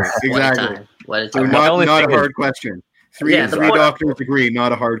 Exactly. What a so time. not a hard question. Three doctors agree,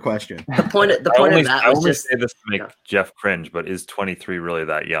 not a hard question. The point of that was just say this to make Jeff cringe, but is 23 really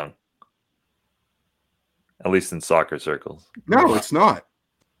that young? At least in soccer circles. No, it's not.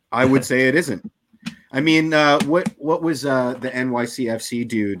 I would say it isn't. I mean, what was the NYCFC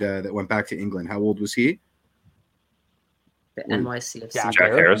dude that went back to England? How old was he? The NYCFC.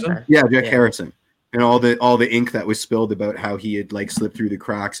 Jack Harrison? Yeah, Jack Harrison. And all the ink that was spilled about how he had like slipped through the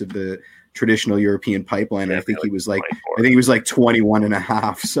cracks of the traditional European pipeline. Yeah, I think he was like 21 and a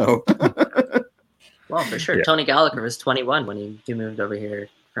half. So well, for sure. Yeah. Tony Gallagher was 21 when he moved over here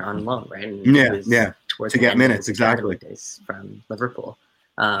on loan, right? And to get minutes, exactly. Days from Liverpool.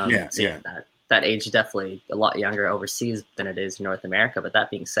 That age is definitely a lot younger overseas than it is in North America. But that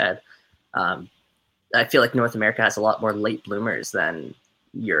being said, I feel like North America has a lot more late bloomers than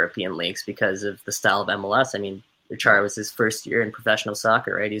European leagues because of the style of MLS. I mean, Chara was his first year in professional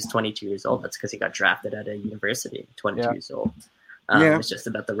soccer, right? He's 22 years old. That's because he got drafted at a university, 22 years old. It's just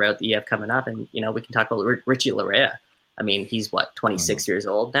about the route that you have coming up. And, we can talk about Richie Larea. I mean, he's 26 years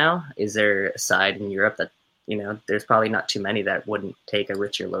old now. Is there a side in Europe that, there's probably not too many that wouldn't take a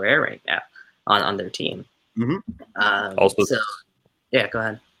Richie Larea right now on their team. Mm-hmm. Go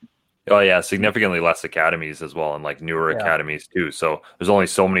ahead. Oh yeah, significantly less academies as well, and like newer academies too. So there's only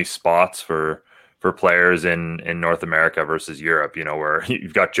so many spots for players in North America versus Europe. Where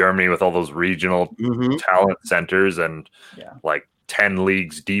you've got Germany with all those regional talent centers and like 10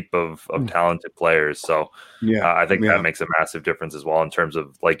 leagues deep of talented players. So I think that makes a massive difference as well in terms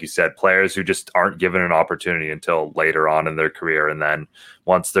of, like you said, players who just aren't given an opportunity until later on in their career, and then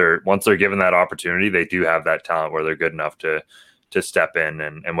once they're given that opportunity, they do have that talent where they're good enough to step in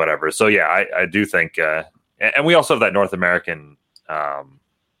and whatever. So I do think, and we also have that North American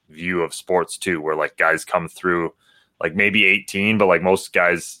view of sports too, where like guys come through like maybe 18, but like most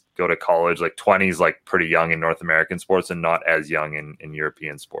guys go to college, like 20 is like pretty young in North American sports and not as young in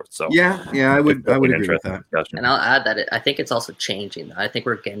European sports. So I would agree with that. Discussion. And I'll add that I think it's also changing. I think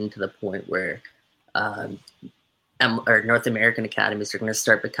we're getting to the point where North American academies are going to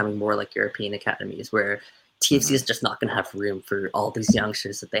start becoming more like European academies, where TFC is just not going to have room for all these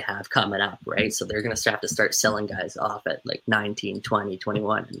youngsters that they have coming up, right? So they're going to have to start selling guys off at like 19, 20,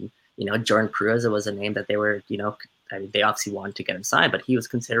 21. And, Jordan Peruza was a name that they were, they obviously wanted to get him signed, but he was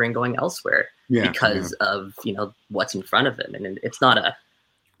considering going elsewhere because of, what's in front of him. And it's not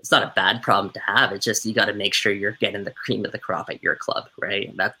a bad problem to have. It's just, you got to make sure you're getting the cream of the crop at your club, right?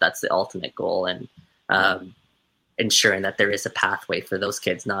 And that's the ultimate goal. And, ensuring that there is a pathway for those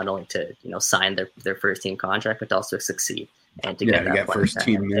kids not only to sign their first team contract, but to also succeed and to get first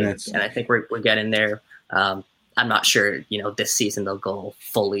team minutes. And I think we're getting there. I'm not sure this season they'll go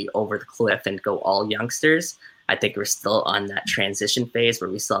fully over the cliff and go all youngsters. I think we're still on that transition phase where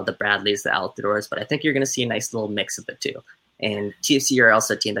we still have the Bradleys, the Altidores, but I think you're going to see a nice little mix of the two. And TFC are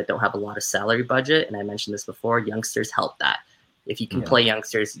also a team that don't have a lot of salary budget, and I mentioned this before. Youngsters help that. If you can play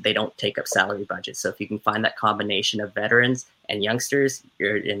youngsters, they don't take up salary budgets. So if you can find that combination of veterans and youngsters,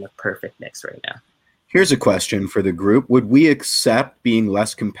 you're in the perfect mix right now. Here's a question for the group. Would we accept being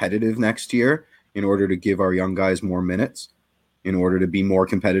less competitive next year in order to give our young guys more minutes, in order to be more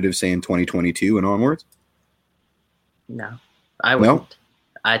competitive, say, in 2022 and onwards? No, I wouldn't. No?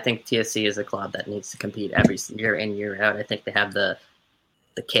 I think TFC is a club that needs to compete every year in, year out. I think they have the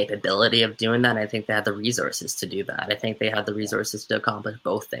capability of doing that. I think they have the resources to do that. I think they have the resources to accomplish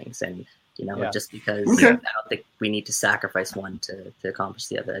both things. And, just because I don't think we need to sacrifice one to accomplish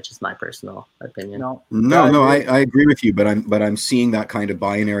the other. That's just my personal opinion. No, I agree with you, but I'm seeing that kind of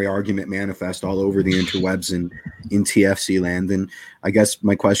binary argument manifest all over the interwebs and in TFC land. And I guess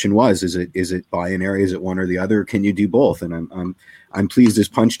my question was, is it binary? Is it one or the other? Can you do both? And I'm pleased as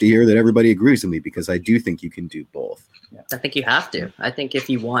punch to hear that everybody agrees with me, because I do think you can do both. I think you have to. I think if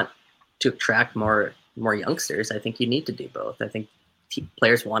you want to attract more youngsters, I think you need to do both. I think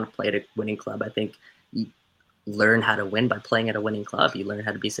players want to play at a winning club. I think you learn how to win by playing at a winning club. You learn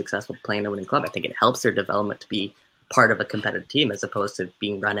how to be successful playing at a winning club. I think it helps their development to be part of a competitive team, as opposed to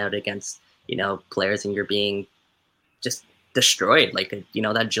being run out against, players and you're being just destroyed. Like,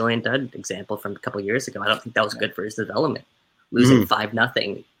 that Julian Dudd example from a couple of years ago. I don't think that was good for his development. Losing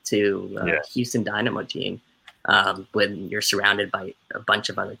 5-0 to Houston Dynamo team. When you're surrounded by a bunch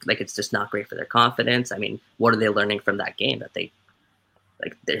of other, it's just not great for their confidence. I mean, what are they learning from that game? That they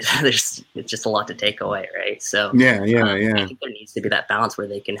like there's it's just a lot to take away, right? So Yeah. I think there needs to be that balance where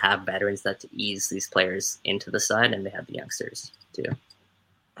they can have veterans that to ease these players into the side, and they have the youngsters too.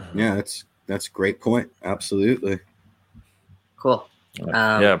 Yeah, that's a great point. Absolutely. Cool.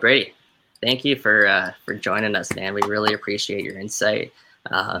 Brady, thank you for joining us, man. We really appreciate your insight.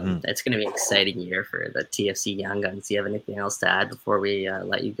 It's going to be an exciting year for the TFC Young Guns. Do you have anything else to add before we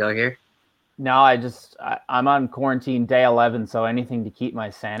let you go here? No, I'm on quarantine day 11, so anything to keep my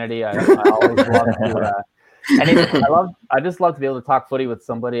sanity. I always love to. I just love to be able to talk footy with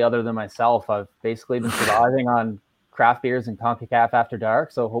somebody other than myself. I've basically been surviving on craft beers and CONCACAF After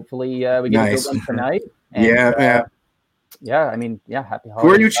Dark, so hopefully we get a good one tonight. And, happy holidays. Who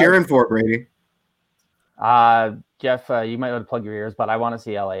are you cheering for, Brady? Jeff, you might want to plug your ears, but I want to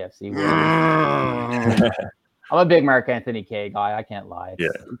see LAFC win. I'm a big Mark Anthony Kaye guy. I can't lie.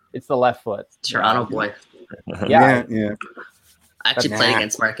 It's the left foot. Toronto boy. Yeah. I actually played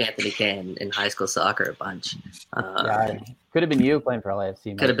against Mark Anthony Kaye in high school soccer a bunch. Could have been you playing for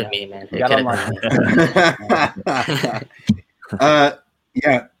LAFC. Could have been me, man.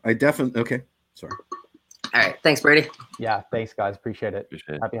 I definitely. Okay, sorry. All right, thanks, Brady. Yeah, thanks, guys. Appreciate it.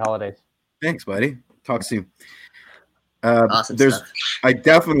 Happy holidays. Thanks, buddy. Talk soon. Awesome stuff. I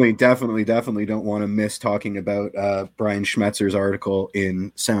definitely don't want to miss talking about Brian Schmetzer's article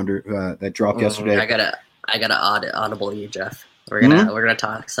in Sounder that dropped yesterday. I gotta audible you, Jeff. We're gonna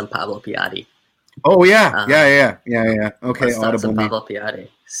talk some Pablo Piatti. Oh yeah. Okay, let's talk some audible. Pablo Piatti.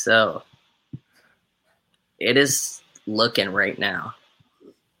 So it is looking right now,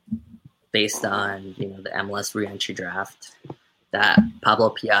 based on the MLS re-entry draft, that Pablo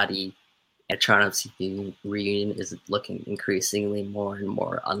Piatti at Toronto FC reunion is looking increasingly more and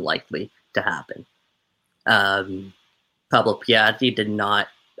more unlikely to happen. Pablo Piatti did not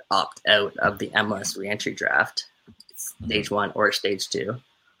opt out of the MLS re-entry draft, stage 1 or stage 2,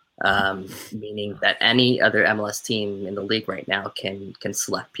 meaning that any other MLS team in the league right now can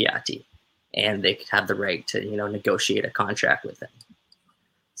select Piatti, and they have the right to negotiate a contract with him.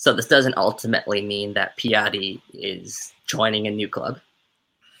 So this doesn't ultimately mean that Piatti is joining a new club.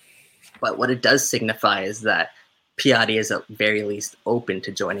 But what it does signify is that Piatti is at very least open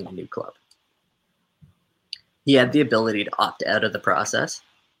to joining a new club. He had the ability to opt out of the process,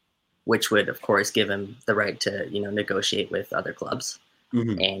 which would, of course, give him the right to negotiate with other clubs,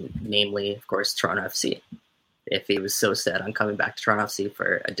 and namely, of course, Toronto FC. If he was so set on coming back to Toronto FC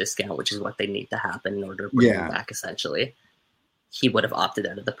for a discount, which is what they need to happen in order to bring him back, essentially, he would have opted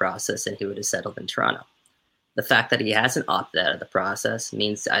out of the process and he would have settled in Toronto. The fact that he hasn't opted out of the process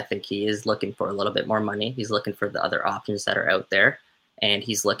means I think he is looking for a little bit more money. He's looking for the other options that are out there, and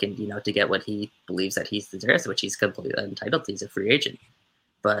he's looking, to get what he believes that he deserves, which he's completely entitled to. He's a free agent.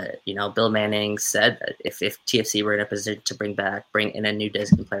 But, Bill Manning said that if TFC were in a position to bring in a new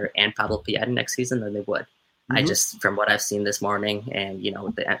designated player and Pablo Piatti next season, then they would. I just, from what I've seen this morning, and,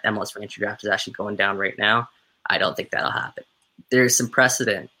 the MLS re-entry draft is actually going down right now, I don't think that'll happen. There's some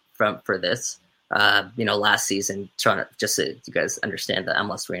precedent for this. Last season, Toronto, just so you guys understand the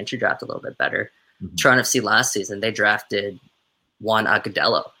MLS re-entry draft a little bit better, Toronto FC last season, they drafted Juan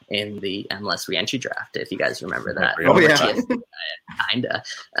Agudelo in the MLS re-entry draft, if you guys remember that. Oh, yeah. Kinda.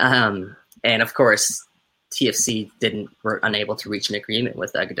 And of course, TFC were unable to reach an agreement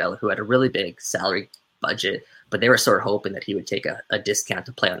with Agudelo, who had a really big salary budget, but they were sort of hoping that he would take a discount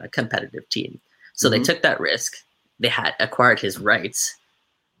to play on a competitive team. So they took that risk. They had acquired his rights,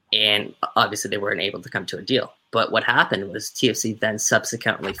 and obviously they weren't able to come to a deal. But what happened was TFC then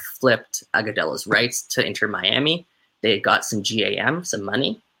subsequently flipped Agudelo's rights to Inter Miami. They got some GAM, some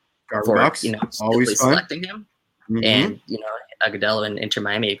money for always selecting him. And Agudelo and Inter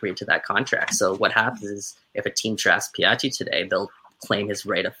Miami agreed to that contract. So what happens is, if a team drafts Piatti today, they'll claim his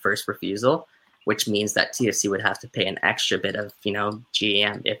right of first refusal, which means that TFC would have to pay an extra bit of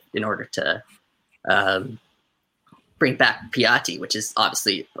GAM in order to bring back Piatti, which is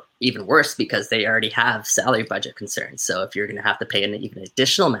obviously even worse because they already have salary budget concerns. So if you're going to have to pay an even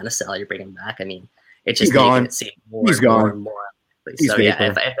additional amount of salary to bring him back, I mean, it's just making it seem more and more. So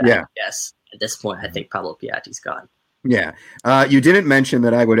yes, at this point, I think Pablo Piatti's gone. Yeah. You didn't mention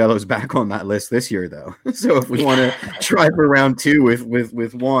that Agudelo's back on that list this year, though. So if we want to try for round 2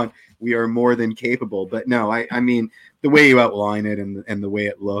 with Juan, we are more than capable. But no, I mean, the way you outline it and the way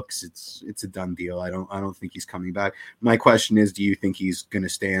it looks, it's a done deal. I don't think he's coming back. My question is, do you think he's going to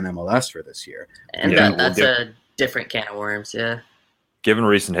stay in MLS for this year? And that's a different can of worms, yeah. Given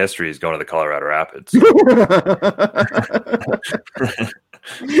recent history, he's going to the Colorado Rapids.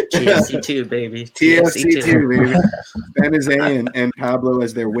 TFC2, baby. TFC2, baby. Ben Izay and Pablo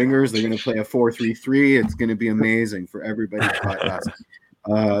as their wingers. They're going to play a 4-3-3. It's going to be amazing for everybody.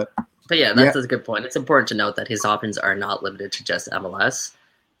 But yeah, that's a good point. It's important to note that his options are not limited to just MLS.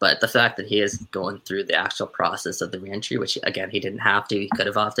 But the fact that he is going through the actual process of the reentry, which again he didn't have to, he could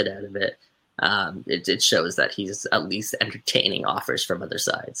have opted out of it. It shows that he's at least entertaining offers from other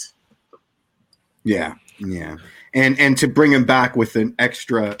sides. Yeah, and to bring him back with an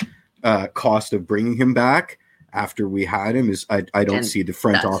extra cost of bringing him back after we had him is I don't see the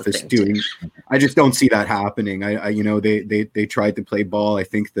front office doing. I just don't see that happening. I they tried to play ball. I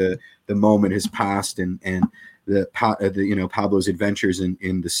think the moment has passed and Pablo's adventures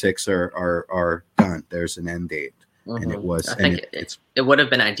in the six are done. There's an end date, and it was. I think it would have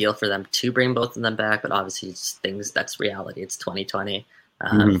been ideal for them to bring both of them back, but obviously that's reality. It's 2020.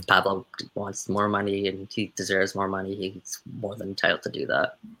 If Pablo wants more money and he deserves more money, he's more than entitled to do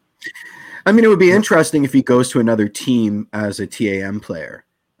that. I mean, it would be interesting if he goes to another team as a TAM player.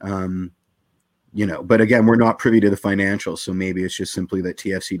 But again, we're not privy to the financials, so maybe it's just simply that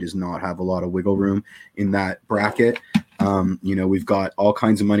TFC does not have a lot of wiggle room in that bracket. We've got all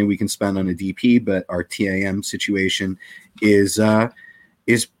kinds of money we can spend on a DP, but our TAM situation is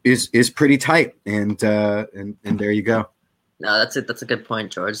pretty tight, and there you go. No, that's it. That's a good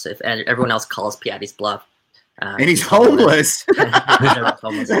point, George. If everyone else calls Piatti's bluff, and he's homeless.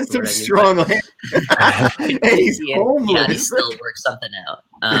 That's some strong land. And he's homeless. Piatti still works something out.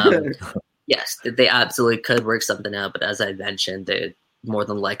 Yes, they absolutely could work something out, but as I mentioned, they're more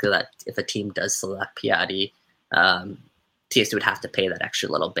than likely that if a team does select Piatti, TFC would have to pay that extra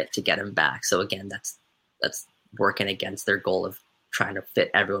little bit to get him back. So again, that's working against their goal of trying to fit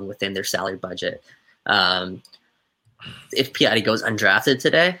everyone within their salary budget. If Piatti goes undrafted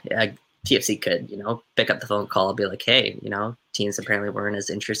today, TFC could, pick up the phone call and be like, hey, teams apparently weren't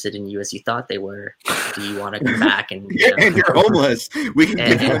as interested in you as you thought they were. Do you want to come back? And you're homeless. We can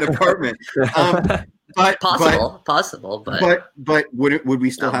give you an apartment. Possible. But would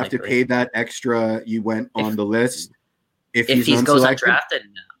we still have to pay that extra? You went on the list. If he goes undrafted,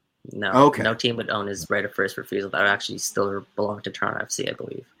 no. Okay. No team would own his right of first refusal. That would actually still belong to Toronto FC, I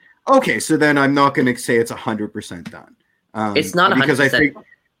believe. Okay, so then I'm not going to say it's 100% done. It's not 100% because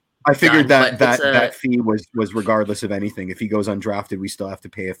I figured that fee was regardless of anything. If he goes undrafted, we still have to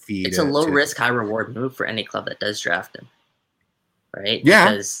pay a fee. It's a low risk, high reward move for any club that does draft him, right?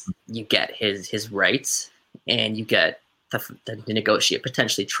 Yeah, because you get his rights and you get to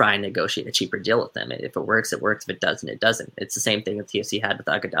potentially try and negotiate a cheaper deal with them. If it works, it works. If it doesn't, it doesn't. It's the same thing that TFC had with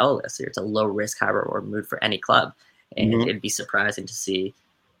Agudelo this year. It's a low risk, high reward move for any club, and it'd be surprising to see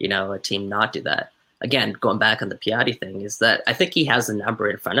a team not do that. Again, going back on the Piatti thing, is that I think he has a number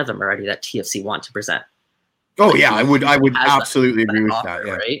in front of him already that TFC want to present. Oh, yeah, I would absolutely agree with that.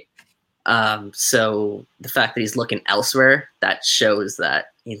 Yeah. Right. So the fact that he's looking elsewhere, that shows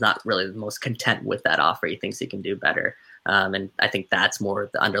that he's not really the most content with that offer. He thinks he can do better. And I think that's more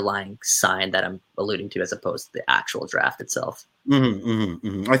the underlying sign that I'm alluding to as opposed to the actual draft itself.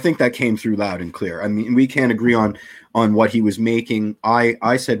 I think that came through loud and clear. I mean, we can't agree on what he was making.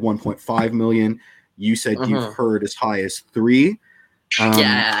 I said 1.5 million. You said you've heard as high as 3.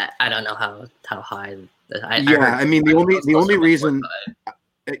 I don't know how high. I mean, the only reason,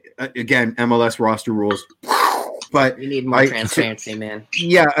 again, MLS roster rules, but you need more transparency, man.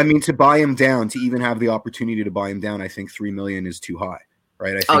 Yeah, I mean, to buy him down, to even have the opportunity to buy him down, I think 3 million is too high,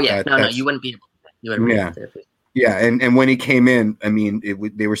 right? I think no, you wouldn't be able to. You wouldn't be able to. Yeah, and when he came in, I mean,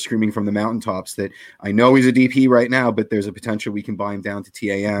 they were screaming from the mountaintops that I know he's a DP right now, but there's a potential we can buy him down to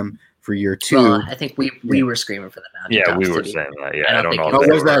TAM for year 2. Well, I think we were screaming for the mountaintops. Yeah, we were saying that. Yeah, I don't know.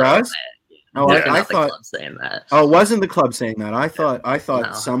 Was that us? I thought the club saying that. Oh, it wasn't the club saying that. I thought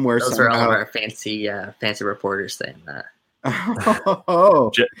no, somewhere. Those somehow. were all of our fancy reporters saying that.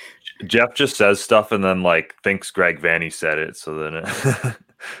 Oh, Jeff just says stuff and then thinks Greg Vanny said it. So then.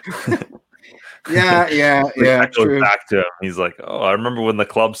 Yeah. Goes back to him. He's like, "Oh, I remember when the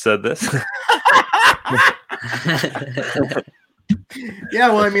club said this." Yeah,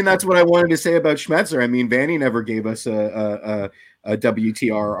 well, I mean, that's what I wanted to say about Schmetzer. I mean, Vanny never gave us a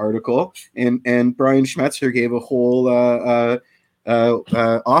WTR article, and Brian Schmetzer gave a whole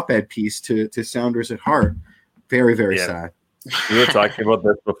op-ed piece to Sounders at Heart. Very, very sad. We were talking about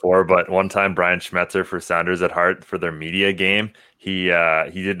this before, but one time Brian Schmetzer for Sounders at Heart for their media game, he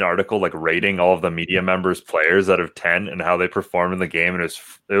did an article rating all of the media members' players out of 10 and how they performed in the game, and it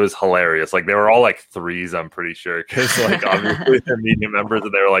was hilarious. They were all 3s, I'm pretty sure, because obviously they're media members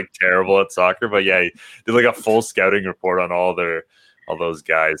and they were terrible at soccer. But yeah, he did a full scouting report on all those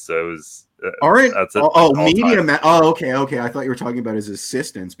guys. So it was. Media. Okay. I thought you were talking about his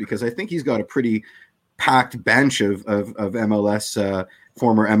assistants, because I think he's got a pretty packed bench of MLS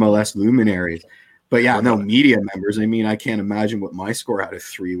former MLS luminaries. But yeah, no media members. I mean, I can't imagine what my score out of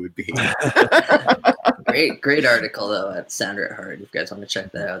 3 would be. Great article though at Sounder at Heart. If you guys want to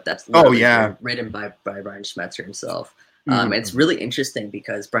check that out, that's written by Brian Schmetzer himself. It's really interesting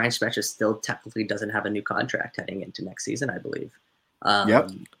because Brian Schmetzer still technically doesn't have a new contract heading into next season, I believe.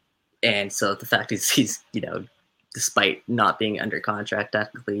 And so the fact is he's despite not being under contract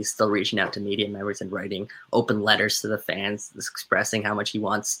technically, he's still reaching out to media members and writing open letters to the fans, expressing how much he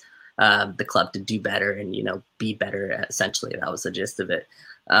wants the club to do better and be better. Essentially, that was the gist of it.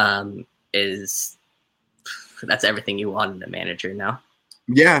 That's everything you want in a manager now.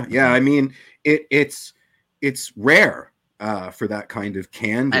 Yeah. I mean, it's rare for that kind of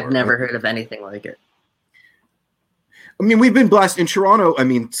candor. I've never heard of anything like it. I mean, we've been blessed in Toronto. I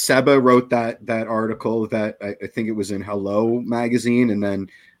mean, Seba wrote that article that I think it was in Hello magazine, and then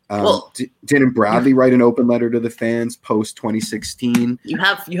didn't Bradley write an open letter to the fans post 2016? You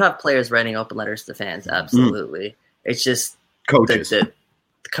have players writing open letters to fans, absolutely. It's just coaches.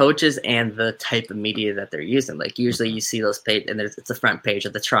 The coaches and the type of media that they're using. Like usually you see those page and it's the front page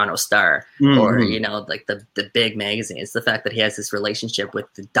of the Toronto Star or like the big magazines. The fact that he has this relationship with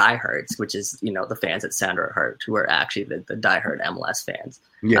the diehards, which is the fans at Sounder at Heart, who are actually the diehard MLS fans.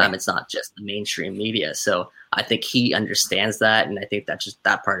 It's not just the mainstream media. So I think he understands that, and I think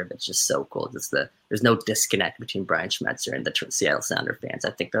that part of it's just so cool. There's no disconnect between Brian Schmetzer and the Seattle Sounder fans. I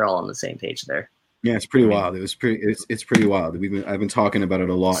think they're all on the same page there. Yeah, it's pretty wild. It's pretty wild. I've been talking about it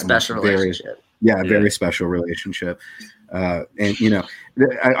a lot. Special relationship. Very special relationship. And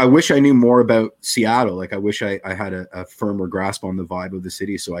I wish I knew more about Seattle. Like I wish I had a firmer grasp on the vibe of the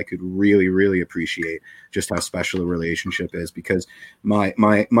city, so I could really, really appreciate just how special a relationship is. Because my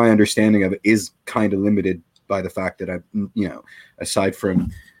understanding of it is kind of limited by the fact that aside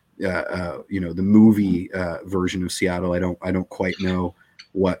from the movie version of Seattle, I don't quite know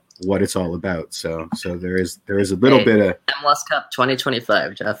what it's all about. So there is a little bit of MLS Cup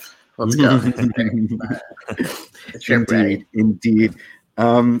 2025, Jeff. Let's go. Indeed.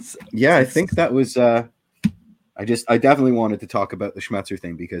 I think that was I definitely wanted to talk about the Schmetzer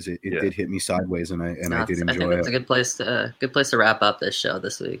thing because it did hit me sideways and I did enjoy it. I think it's a good place to wrap up this show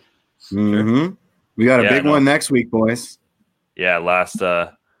this week. Mm-hmm. We got a big one next week, boys. Yeah, last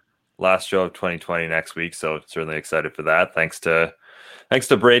show of 2020 next week, so certainly excited for that. Thanks to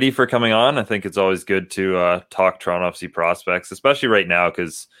Brady for coming on. I think it's always good to talk Toronto FC prospects, especially right now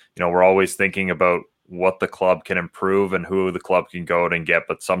because we're always thinking about what the club can improve and who the club can go out and get.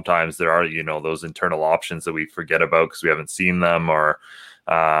 But sometimes there are those internal options that we forget about because we haven't seen them or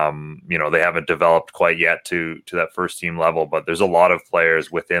they haven't developed quite yet to that first team level. But there's a lot of players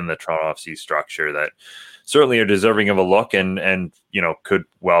within the Toronto FC structure that certainly are deserving of a look and could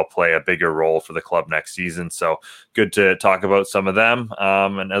well play a bigger role for the club next season. So good to talk about some of them.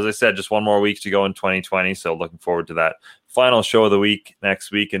 And as I said, just one more week to go in 2020. So looking forward to that final show of the week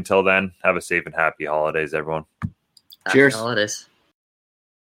next week. Until then, have a safe and happy holidays, everyone. Cheers. Happy holidays.